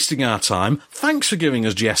for wasting our time. Thanks for giving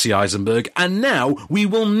us Jesse Eisenberg. And now, we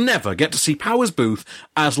will never get to see Powers Booth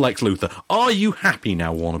as Lex Luthor. Are you happy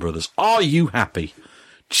now, Warner Brothers? Are you happy?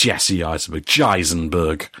 Jesse Eisenberg.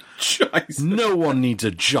 Jeisenberg. No one needs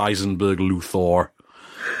a Jeisenberg Luthor.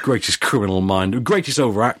 Greatest criminal mind. Greatest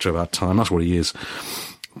overactor of our time. That's what he is.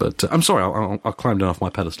 But I'm sorry, I'll climb down off my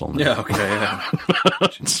pedestal now. Yeah, okay, yeah.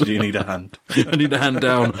 Do you need a hand? I need a hand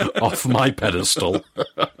down off my pedestal.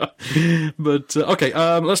 But, okay,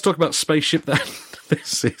 let's talk about Spaceship then.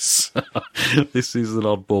 This is an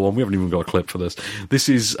oddball one. We haven't even got a clip for this. This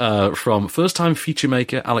is from first-time feature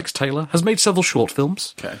maker Alex Taylor. Has made several short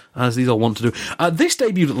films, okay, as these all want to do. This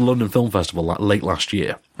debuted at the London Film Festival late last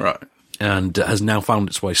year. Right. and has now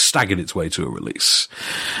staggered its way to a release.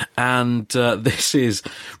 And this is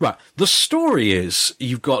right. The story is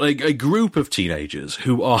you've got a group of teenagers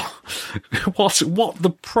who are what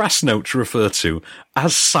the press notes refer to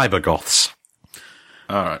as cybergoths.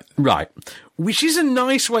 All right, right, which is a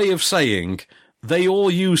nice way of saying they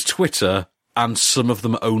all use Twitter and some of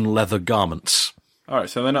them own leather garments. All right,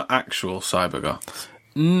 so they're not actual cybergoths.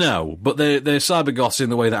 No, but they're cybergoths in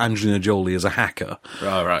the way that Angelina Jolie is a hacker.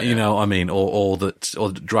 Right. You know, I mean, or that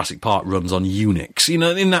Jurassic Park runs on Unix. You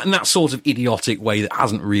know, in that sort of idiotic way that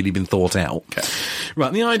hasn't really been thought out. Okay. Right,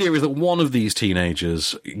 and the idea is that one of these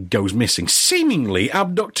teenagers goes missing, seemingly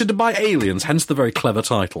abducted by aliens, hence the very clever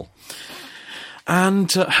title.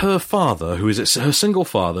 And her father, her single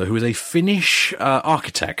father, who is a Finnish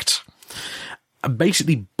architect,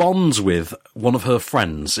 basically bonds with one of her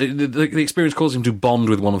friends. The experience causes him to bond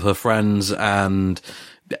with one of her friends, and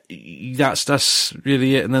that's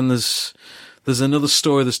really it. And then there's another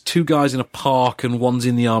story. There's two guys in a park, and one's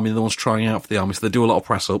in the army, and the one's trying out for the army, so they do a lot of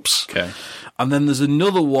press-ups. Okay. And then there's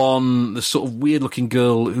another one, this sort of weird-looking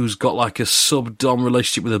girl who's got like a sub-dom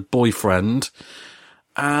relationship with her boyfriend.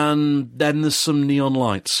 And then there's some neon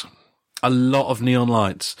lights. A lot of neon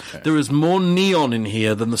lights. Okay. There is more neon in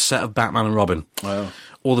here than the set of Batman and Robin. Wow.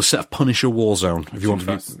 Or the set of Punisher Warzone, if you want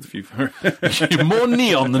to be. More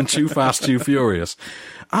neon than Too Fast, Too Furious.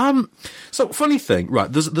 So, funny thing,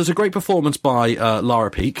 right, there's a great performance by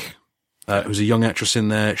Lara Peake, who's a young actress in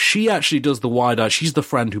there. She actually does the wide eye. She's the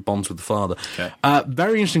friend who bonds with the father. Okay.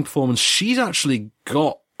 Very interesting performance. She's actually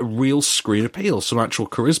got real screen appeal, some actual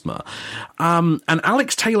charisma. And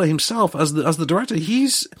Alex Taylor himself, as the director,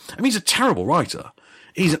 he's a terrible writer.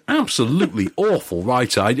 He's an absolutely awful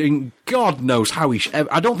writer. I mean, God knows how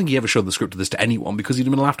I don't think he ever showed the script of this to anyone because he'd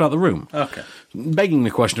have been laughed out of the room. Okay. Begging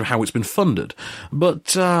the question of how it's been funded.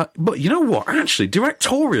 But you know what? Actually,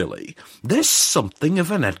 directorially, there's something of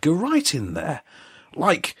an Edgar Wright in there.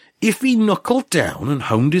 Like, if he knuckled down and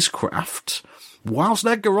honed his craft, whilst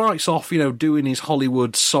Edgar Wright's off, doing his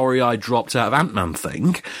Hollywood sorry I dropped out of Ant-Man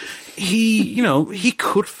thing, he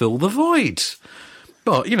could fill the void.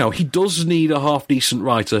 But, he does need a half-decent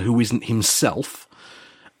writer who isn't himself.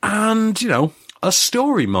 And, a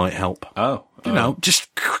story might help. Oh.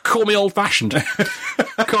 Just call me old-fashioned.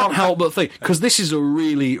 Can't help but think. Because this is a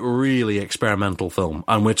really, really experimental film.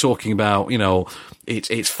 And we're talking about,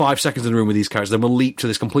 it's 5 seconds in the room with these characters, then we'll leap to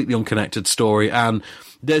this completely unconnected story, and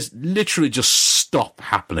there's literally just stuff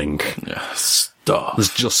happening. Yeah, stuff.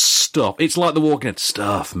 There's just stuff. It's like The Walking Dead.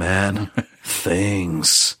 Stuff, man.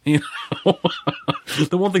 Things.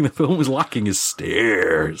 The one thing the film is lacking is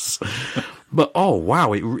stairs. But, oh,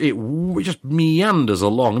 wow, it just meanders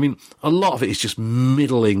along. I mean, a lot of it is just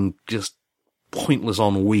middling, just pointless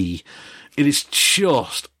ennui. It is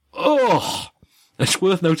just, It's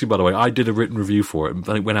worth noting, by the way, I did a written review for it, and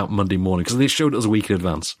it went out Monday morning, because they showed it us a week in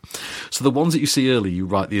advance. So the ones that you see early, you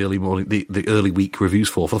write the early morning, the early week reviews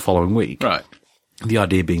for the following week. Right. The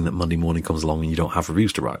idea being that Monday morning comes along and you don't have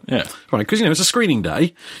reviews to write. Yeah. Right, because, it's a screening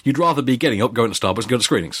day. You'd rather be getting up, going to Starbucks and going to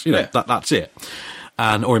screenings. That's it.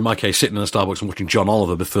 Or in my case, sitting in a Starbucks and watching John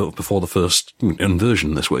Oliver before the first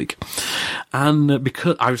inversion this week. And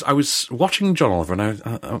because I was watching John Oliver,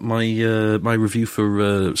 and my review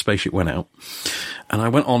for Spaceship went out, and I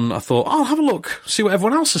went on, I thought, I'll have a look, see what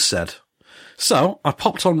everyone else has said. So I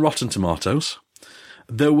popped on Rotten Tomatoes.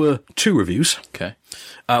 There were 2 reviews. Okay.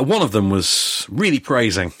 One of them was really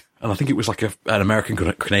praising, and I think it was like an American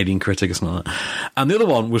Canadian critic or something like that. And the other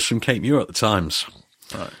one was from Kate Muir at the Times.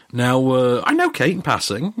 Right. Now, I know Kate in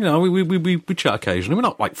passing. We chat occasionally. We're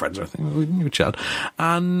not like friends or anything. We chat.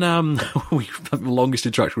 And the longest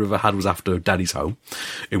interaction we ever had was after Daddy's Home,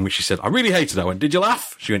 in which she said, I really hated it. I went, did you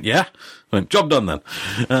laugh? She went, yeah. I went, job done then.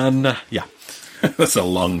 And, yeah. That's a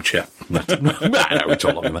long chat. No, we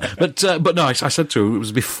talked longer than that. But no, I said to her, it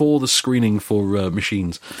was before the screening for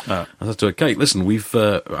Machines. I said to her, Kate, listen,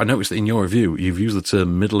 I noticed that in your review, you've used the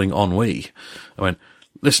term middling ennui. I went,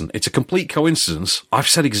 listen, it's a complete coincidence. I've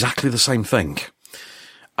said exactly the same thing.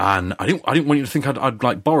 And I didn't want you to think I'd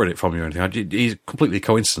like borrowed it from you or anything. It's completely a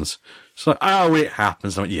coincidence. It's like, it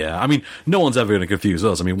happens. I went, yeah. I mean, no one's ever going to confuse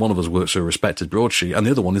us. I mean, one of us works for a respected broadsheet, and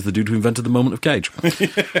the other one is the dude who invented the moment of Cage.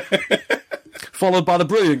 Followed by the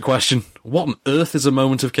brilliant question, what on earth is a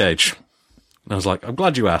moment of Cage? And I was like, I'm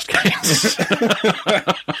glad you asked, Kate.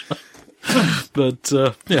 But,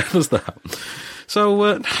 yeah, there's that.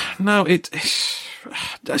 So, no,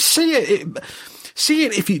 see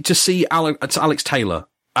it if you to see Alex Taylor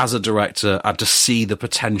as a director and to see the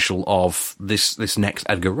potential of this next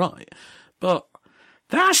Edgar Wright. But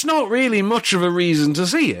that's not really much of a reason to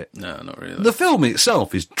see it. No, not really. The film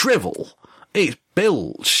itself is drivel. It's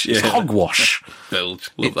bilge. It's hogwash. Bilge.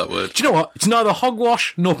 Love that word. Do you know what? It's neither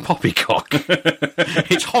hogwash nor poppycock.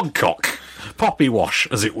 It's hogcock. Poppy wash,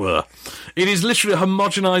 as it were. It is literally a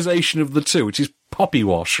homogenisation of the two, which is poppy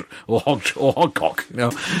wash or hogcock. You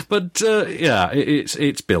know? But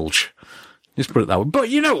it's bilge. Just put it that way. But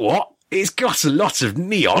you know what? It's got a lot of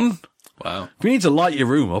neon. Wow. If you need to light your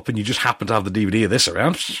room up and you just happen to have the DVD of this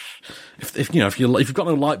around, if you've got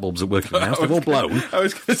no light bulbs that work in the house, they've all blown. I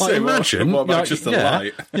was going to say, imagine, what about just a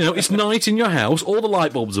light? It's night in your house, all the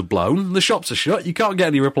light bulbs are blown, the shops are shut, you can't get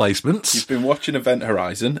any replacements. You've been watching Event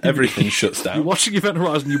Horizon, everything shuts down. You're watching Event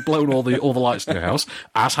Horizon, you've blown all the lights in your house,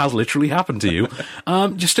 as has literally happened to you.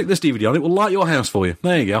 Just stick this DVD on, it will light your house for you.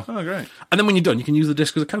 There you go. Oh, great. And then when you're done, you can use the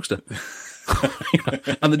disc as a coaster.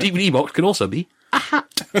 And the DVD box can also be a hat.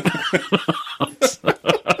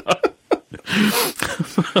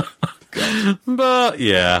 But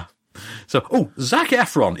yeah. So, Zac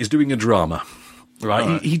Efron is doing a drama.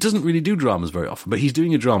 Right? He doesn't really do dramas very often, but he's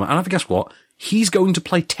doing a drama. And guess what? He's going to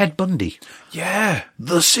play Ted Bundy. Yeah.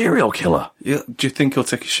 The serial killer. Yeah. Do you think he'll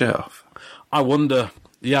take his shirt off? I wonder.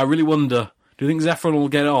 Yeah, I really wonder. Do you think Efron will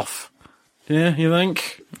get off? Yeah, you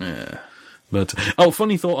think? Yeah. But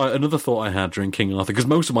funny thought. Another thought I had during King Arthur, because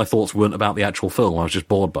most of my thoughts weren't about the actual film. I was just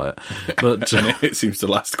bored by it. But and it seems to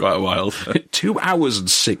last quite a while. 2 hours and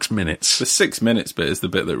 6 minutes. The 6 minutes bit is the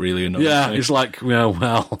bit that really annoys me. It's like,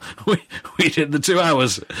 well, we did the 2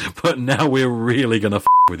 hours, but now we're really going to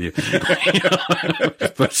with you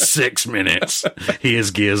for 6 minutes.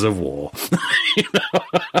 Here's Gears of War.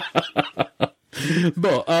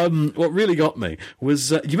 But what really got me was,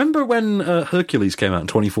 do you remember when Hercules came out in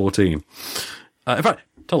 2014? In fact,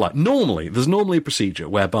 normally, there's normally a procedure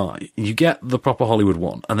whereby you get the proper Hollywood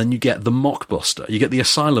one, and then you get the mockbuster, you get the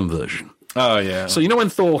Asylum version. Oh, yeah. So, when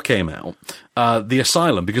Thor came out, the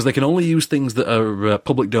Asylum, because they can only use things that are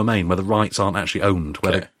public domain, where the rights aren't actually owned,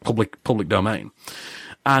 where they're public domain.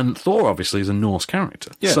 And Thor, obviously, is a Norse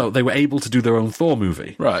character. Yeah. So they were able to do their own Thor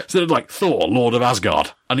movie. Right. So they're like Thor, Lord of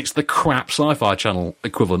Asgard. And it's the crap Sci-Fi Channel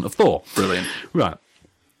equivalent of Thor. Brilliant. Right.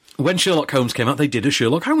 When Sherlock Holmes came out, they did a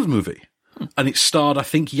Sherlock Holmes movie. And it starred, I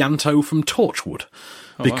think, Yanto from Torchwood.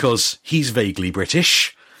 Because he's vaguely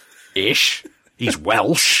British-ish. He's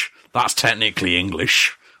Welsh. That's technically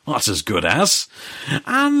English. That's as good as.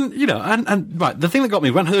 And, right, the thing that got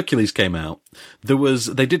me, when Hercules came out,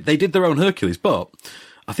 they did their own Hercules, but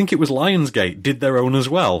I think it was Lionsgate did their own as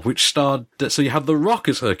well, which starred, so you had The Rock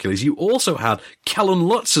as Hercules, you also had Kellen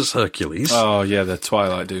Lutz as Hercules. Oh, yeah, the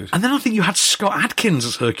Twilight dude. And then I think you had Scott Adkins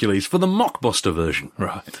as Hercules for the mockbuster version.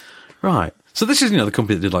 Right. So this is, the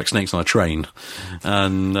company that did, like, Snakes on a Train.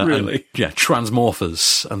 And, really?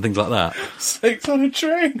 Transmorphers and things like that. Snakes on a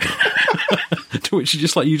Train? To which you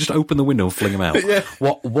just open the window and fling them out. Yeah.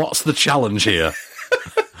 What's the challenge here?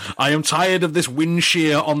 I am tired of this wind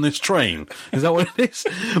shear on this train. Is that what it is?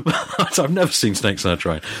 I've never seen Snakes on a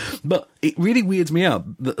Train. But it really weirds me out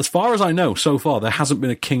that, as far as I know, so far, there hasn't been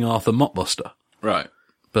a King Arthur mockbuster. Right.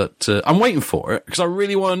 But I'm waiting for it, because I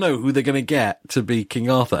really want to know who they're going to get to be King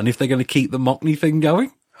Arthur, and if they're going to keep the Mockney thing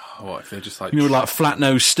going. What if they're just like... like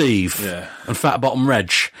Flat-Nosed Steve, and Fat Bottom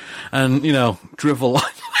Reg, and, Drivel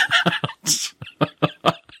like that.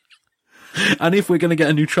 And if we're going to get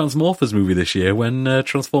a new Transmorphers movie this year, when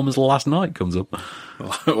Transformers Last Night comes up.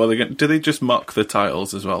 Well, do they just mock the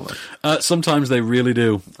titles as well, then? Sometimes they really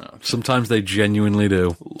do. Oh, okay. Sometimes they genuinely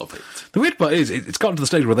do. Love it. The weird part is, it's gotten to the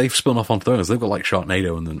stage where they've spun off onto those. They've got, like,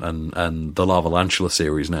 Sharknado and the Lavalantula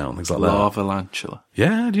series now, and things like that. Lavalantula?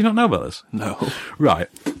 Yeah, do you not know about this? No. Right.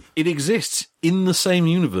 It exists in the same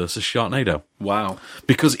universe as Sharknado. Wow.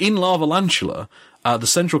 Because in Lavalantula, the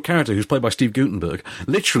central character, who's played by Steve Guttenberg,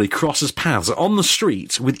 literally crosses paths on the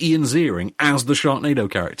street with Ian Ziering as the Sharknado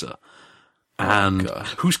character. And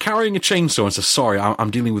who's carrying a chainsaw and says, sorry,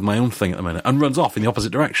 I'm dealing with my own thing at the minute, and runs off in the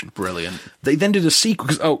opposite direction. Brilliant. They then did a sequel,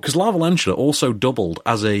 because Lavalantula also doubled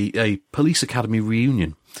as a Police Academy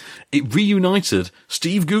reunion. It reunited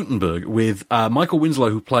Steve Guttenberg with Michael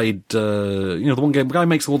Winslow, who played, the one game, the guy who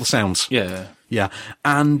makes all the sounds. Yeah. Yeah.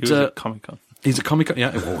 And he was at Comic-Con. He's at Comic-Con,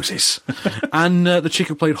 yeah, it always is. And the chick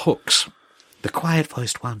who played Hooks. The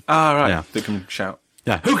quiet-voiced one. Ah, right. Yeah. They can shout.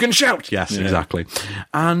 Yeah, who can shout? Yes, exactly.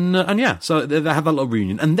 And yeah, so they have that little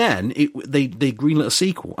reunion. And then they greenlit a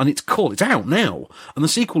sequel, and it's out now. And the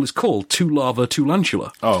sequel is called To Lava, To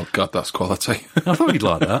Lantula. Oh, God, that's quality. I thought you'd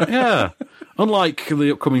like that, yeah. Unlike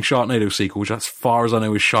the upcoming Sharknado sequel, which as far as I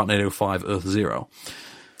know is Sharknado 5 Earth Zero.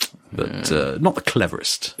 But not the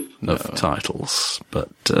cleverest of titles. But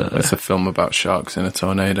it's a film about sharks in a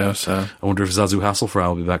tornado, so... I wonder if Zazu Hasselfrau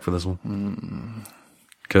will be back for this one.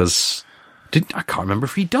 Because... I can't remember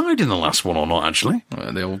if he died in the last one or not, actually.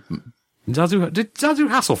 They all Did Zazu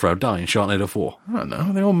Hasselhoff die in Sharknado 4? I don't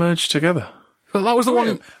know. They all merged together. But that was the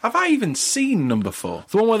one... Have I even seen number 4?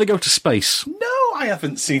 The one where they go to space. No, I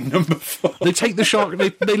haven't seen number 4. They take the shark...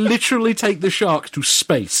 They literally take the sharks to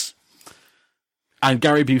space. And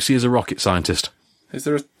Gary Busey is a rocket scientist. Is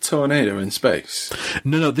there a tornado in space?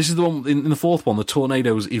 No, this is the one... In the fourth one, the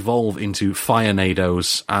tornadoes evolve into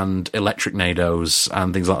fire-nados and electric-nados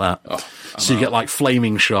and things like that. Oh, so you get, like,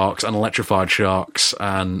 flaming sharks and electrified sharks,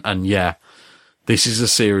 and yeah... This is a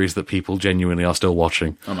series that people genuinely are still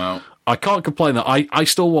watching. I'm out. I can't complain that I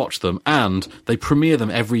still watch them, and they premiere them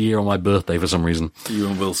every year on my birthday for some reason. You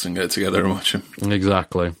and Wilson get together and watch them.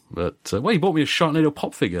 Exactly. But, well, he bought me a Sharknado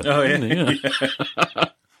pop figure. Oh, yeah. Yeah.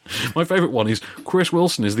 My favourite one is Chris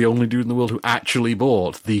Wilson is the only dude in the world who actually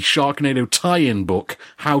bought the Sharknado tie-in book,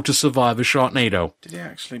 How to Survive a Sharknado. Did he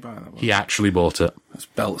actually buy that one? He actually bought it. That's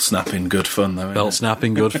belt-snapping good fun, though, isn't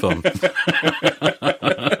Belt-snapping good fun.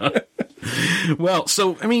 Well,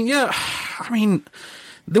 so,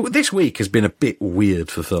 this week has been a bit weird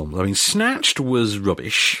for films. I mean, Snatched was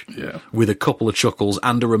rubbish. Yeah. With a couple of chuckles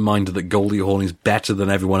and a reminder that Goldie Hawn is better than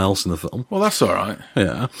everyone else in the film. Well, that's all right.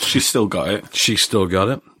 Yeah. She's still got it. She's still got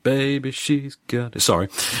it. Baby, she's got it. Sorry.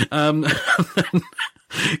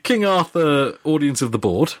 King Arthur, Audience of the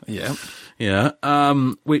Board. Yeah. Yeah.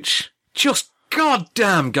 Which, just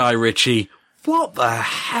goddamn Guy Ritchie. What the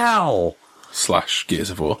hell? / Gears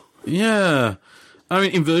of War. Yeah. I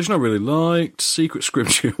mean, Inversion I really liked. Secret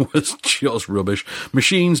Scripture was just rubbish.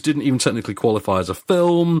 Machines didn't even technically qualify as a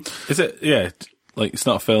film. Is it? Yeah. Like, it's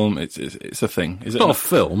not a film, it's a thing. Is it not a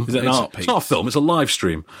film. Is it an art piece? It's not a film, it's a live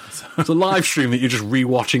stream. It's a live stream that you're just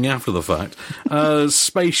re-watching after the fact.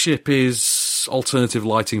 Spaceship is alternative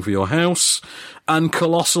lighting for your house. And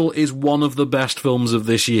Colossal is one of the best films of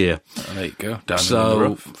this year. Oh, there you go. Down so, in the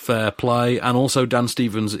rough. Fair play. And also Dan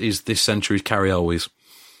Stevens is this century's Carrie Always.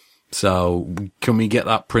 So, can we get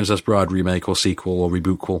that Princess Bride remake or sequel or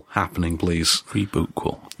reboot-quel happening, please?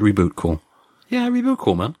 Reboot-quel. Yeah,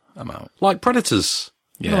 reboot-quel, man. I'm out. Like Predators.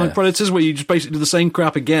 Yeah. You know, like Predators, where you just basically do the same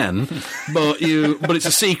crap again, but it's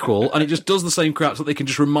a sequel, and it just does the same crap so they can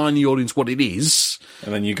just remind the audience what it is.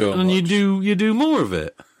 And then you go and you do more of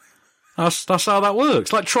it. That's how that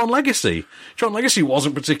works. Like Tron Legacy. Tron Legacy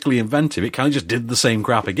wasn't particularly inventive. It kind of just did the same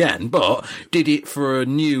crap again, but did it for a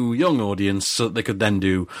new, young audience so that they could then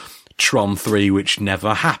do Tron 3, which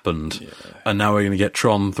never happened. Yeah. And now we're going to get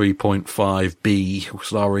Tron 3.5B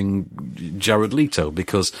starring Jared Leto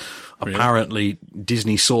because apparently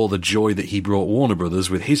Disney saw the joy that he brought Warner Brothers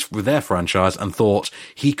with their franchise and thought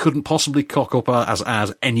he couldn't possibly cock up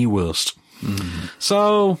as any worse.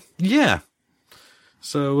 So, yeah.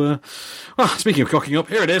 So, well, speaking of cocking up,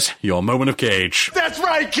 here it is, your moment of Cage. That's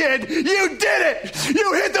right, kid! You did it!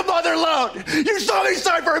 You hit the mother load! You saw me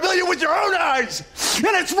sign for $1 million with your own eyes! And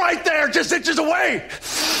it's right there, just inches away!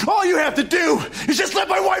 All you have to do is just let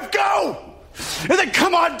my wife go! And then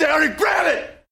come on down and grab it!